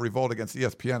this is a revolt against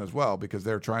ESPN as well, because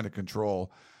they're trying to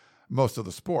control most of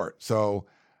the sport. So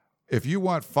if you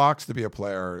want Fox to be a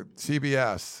player,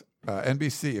 CBS,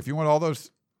 NBC, if you want all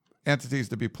those entities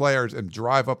to be players and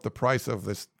drive up the price of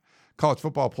this college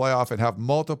football playoff and have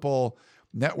multiple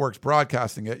networks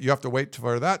broadcasting it, you have to wait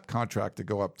for that contract to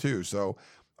go up too. So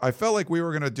I felt like we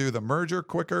were going to do the merger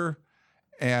quicker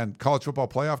and college football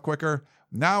playoff quicker.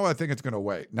 Now I think it's going to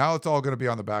wait. Now it's all going to be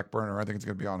on the back burner. I think it's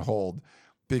going to be on hold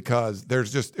because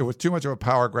it was too much of a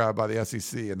power grab by the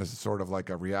SEC, and this is sort of like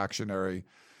a reactionary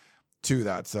to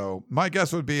that. So my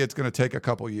guess would be it's going to take a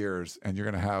couple years, and you're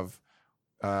going to have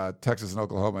Texas and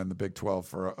Oklahoma in the Big 12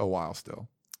 for a while still.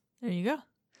 There you go.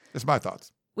 That's my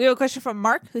thoughts. We have a question from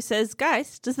Mark who says,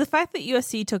 guys, does the fact that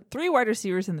USC took 3 wide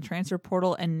receivers in the transfer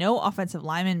portal and no offensive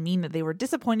linemen mean that they were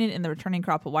disappointed in the returning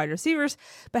crop of wide receivers,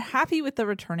 but happy with the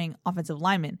returning offensive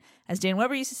linemen? As Dan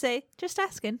Weber used to say, just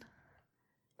asking.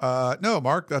 No,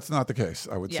 Mark, that's not the case,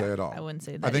 I would say at all. I wouldn't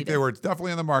say that I think either. they were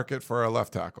definitely in the market for a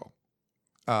left tackle.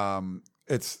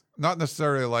 It's not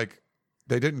necessarily like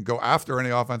they didn't go after any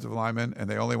offensive linemen and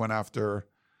they only went after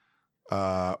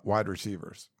wide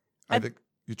receivers. I think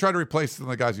you try to replace some of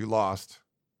the guys you lost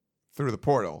through the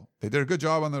portal. They did a good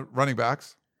job on the running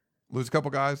backs. Lose a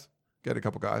couple guys, get a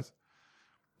couple guys.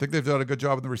 I think they've done a good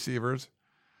job on the receivers,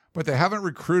 but they haven't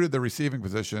recruited the receiving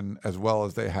position as well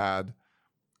as they had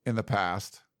in the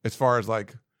past as far as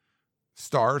like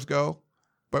stars go.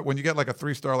 But when you get like a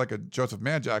 3-star like a Joseph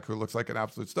Manjack who looks like an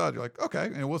absolute stud, you're like, okay,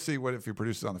 and we'll see what if he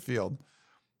produces on the field.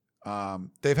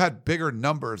 They've had bigger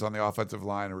numbers on the offensive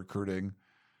line of recruiting,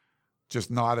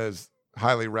 just not as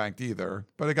highly ranked either.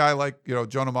 But a guy like,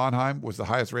 Jonah Monheim was the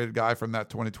highest rated guy from that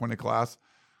 2020 class.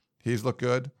 He's looked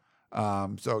good.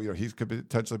 So, he could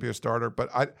potentially be a starter. But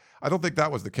I don't think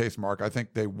that was the case, Mark. I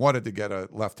think they wanted to get a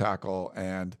left tackle,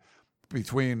 and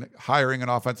between hiring an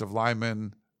offensive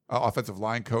line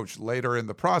coach later in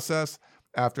the process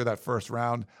after that first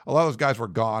round, a lot of those guys were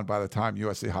gone by the time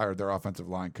USC hired their offensive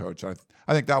line coach. I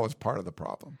think that was part of the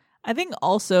problem. I think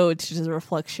also it's just a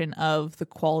reflection of the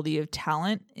quality of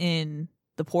talent in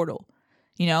the portal.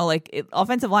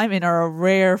 Offensive linemen are a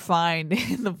rare find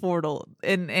in the portal.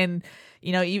 And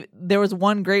there was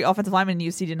one great offensive lineman, and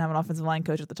UC didn't have an offensive line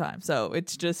coach at the time. So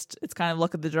it's kind of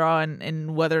luck of the draw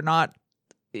and whether or not,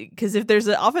 because if there's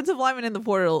an offensive lineman in the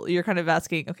portal, you're kind of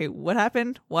asking, okay, what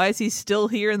happened? Why is he still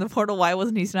here in the portal? Why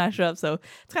wasn't he snatched up? So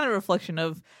it's kind of a reflection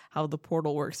of how the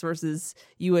portal works versus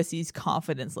USC's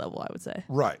confidence level, I would say.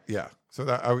 Right. Yeah. So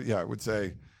I would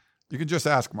say you can just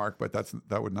ask Mark, but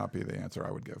that would not be the answer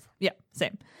I would give. Yeah,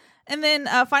 same. And then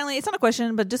finally, it's not a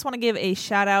question, but just want to give a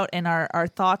shout out, and our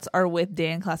thoughts are with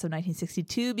Dan, class of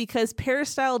 1962, because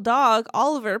Peristyle dog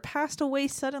Oliver passed away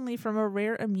suddenly from a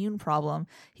rare immune problem.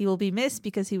 He will be missed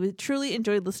because he truly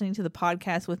enjoyed listening to the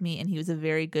podcast with me, and he was a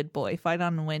very good boy. Fight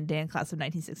on and win, Dan, class of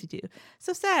 1962.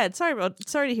 So sad. Sorry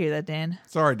to hear that, Dan.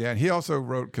 Sorry, Dan. He also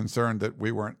wrote concerned that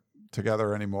we weren't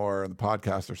together anymore in the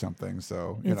podcast or something.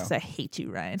 So, I hate you,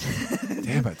 Ryan.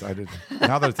 Damn it. I did.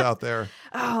 Now that it's out there.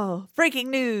 Oh, breaking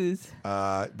news.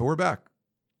 But we're back.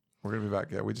 We're going to be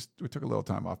back. Yeah, we took a little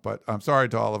time off, but I'm sorry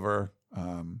to Oliver.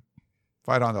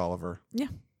 Fight on to Oliver. Yeah.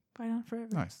 Fight on forever.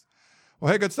 Nice. Well,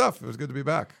 hey, good stuff. It was good to be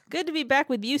back. Good to be back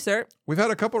with you, sir. We've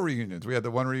had a couple reunions. We had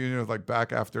the one reunion of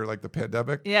back after the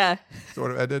pandemic. Yeah.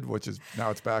 Sort of ended, which is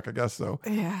now it's back, I guess. So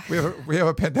yeah. We have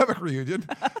a pandemic reunion.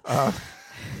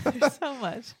 There's so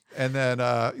much. And then,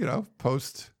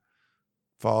 post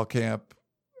fall camp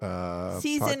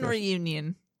season podcast.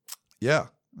 Reunion. Yeah.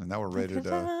 And now we're ready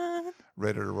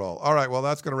to roll. All right. Well,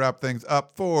 that's going to wrap things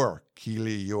up for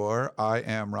Keely Eure. I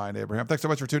am Ryan Abraham. Thanks so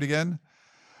much for tuning in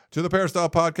to the Peristyle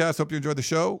Podcast. Hope you enjoyed the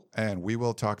show, and we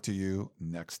will talk to you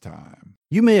next time.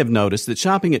 You may have noticed that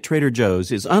shopping at Trader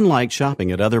Joe's is unlike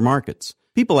shopping at other markets.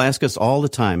 People ask us all the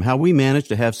time how we manage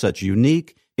to have such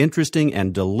unique, interesting,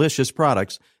 and delicious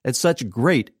products at such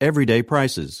great everyday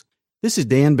prices. This is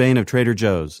Dan Bain of Trader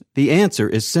Joe's. The answer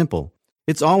is simple.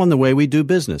 It's all in the way we do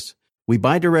business. We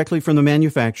buy directly from the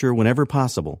manufacturer whenever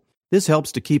possible. This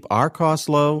helps to keep our costs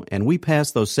low, and we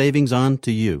pass those savings on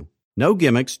to you. No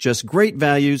gimmicks, just great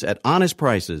values at honest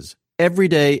prices. Every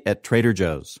day at Trader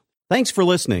Joe's. Thanks for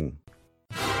listening.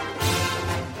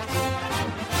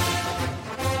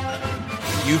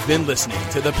 You've been listening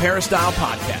to the Peristyle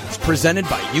Podcast, presented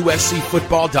by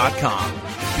USCFootball.com.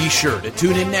 Be sure to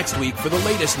tune in next week for the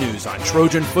latest news on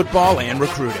Trojan football and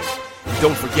recruiting.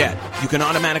 Don't forget, you can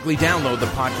automatically download the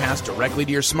podcast directly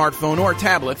to your smartphone or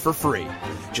tablet for free.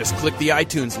 Just click the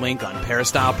iTunes link on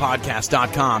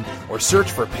peristylepodcast.com or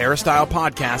search for Peristyle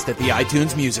Podcast at the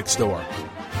iTunes Music Store.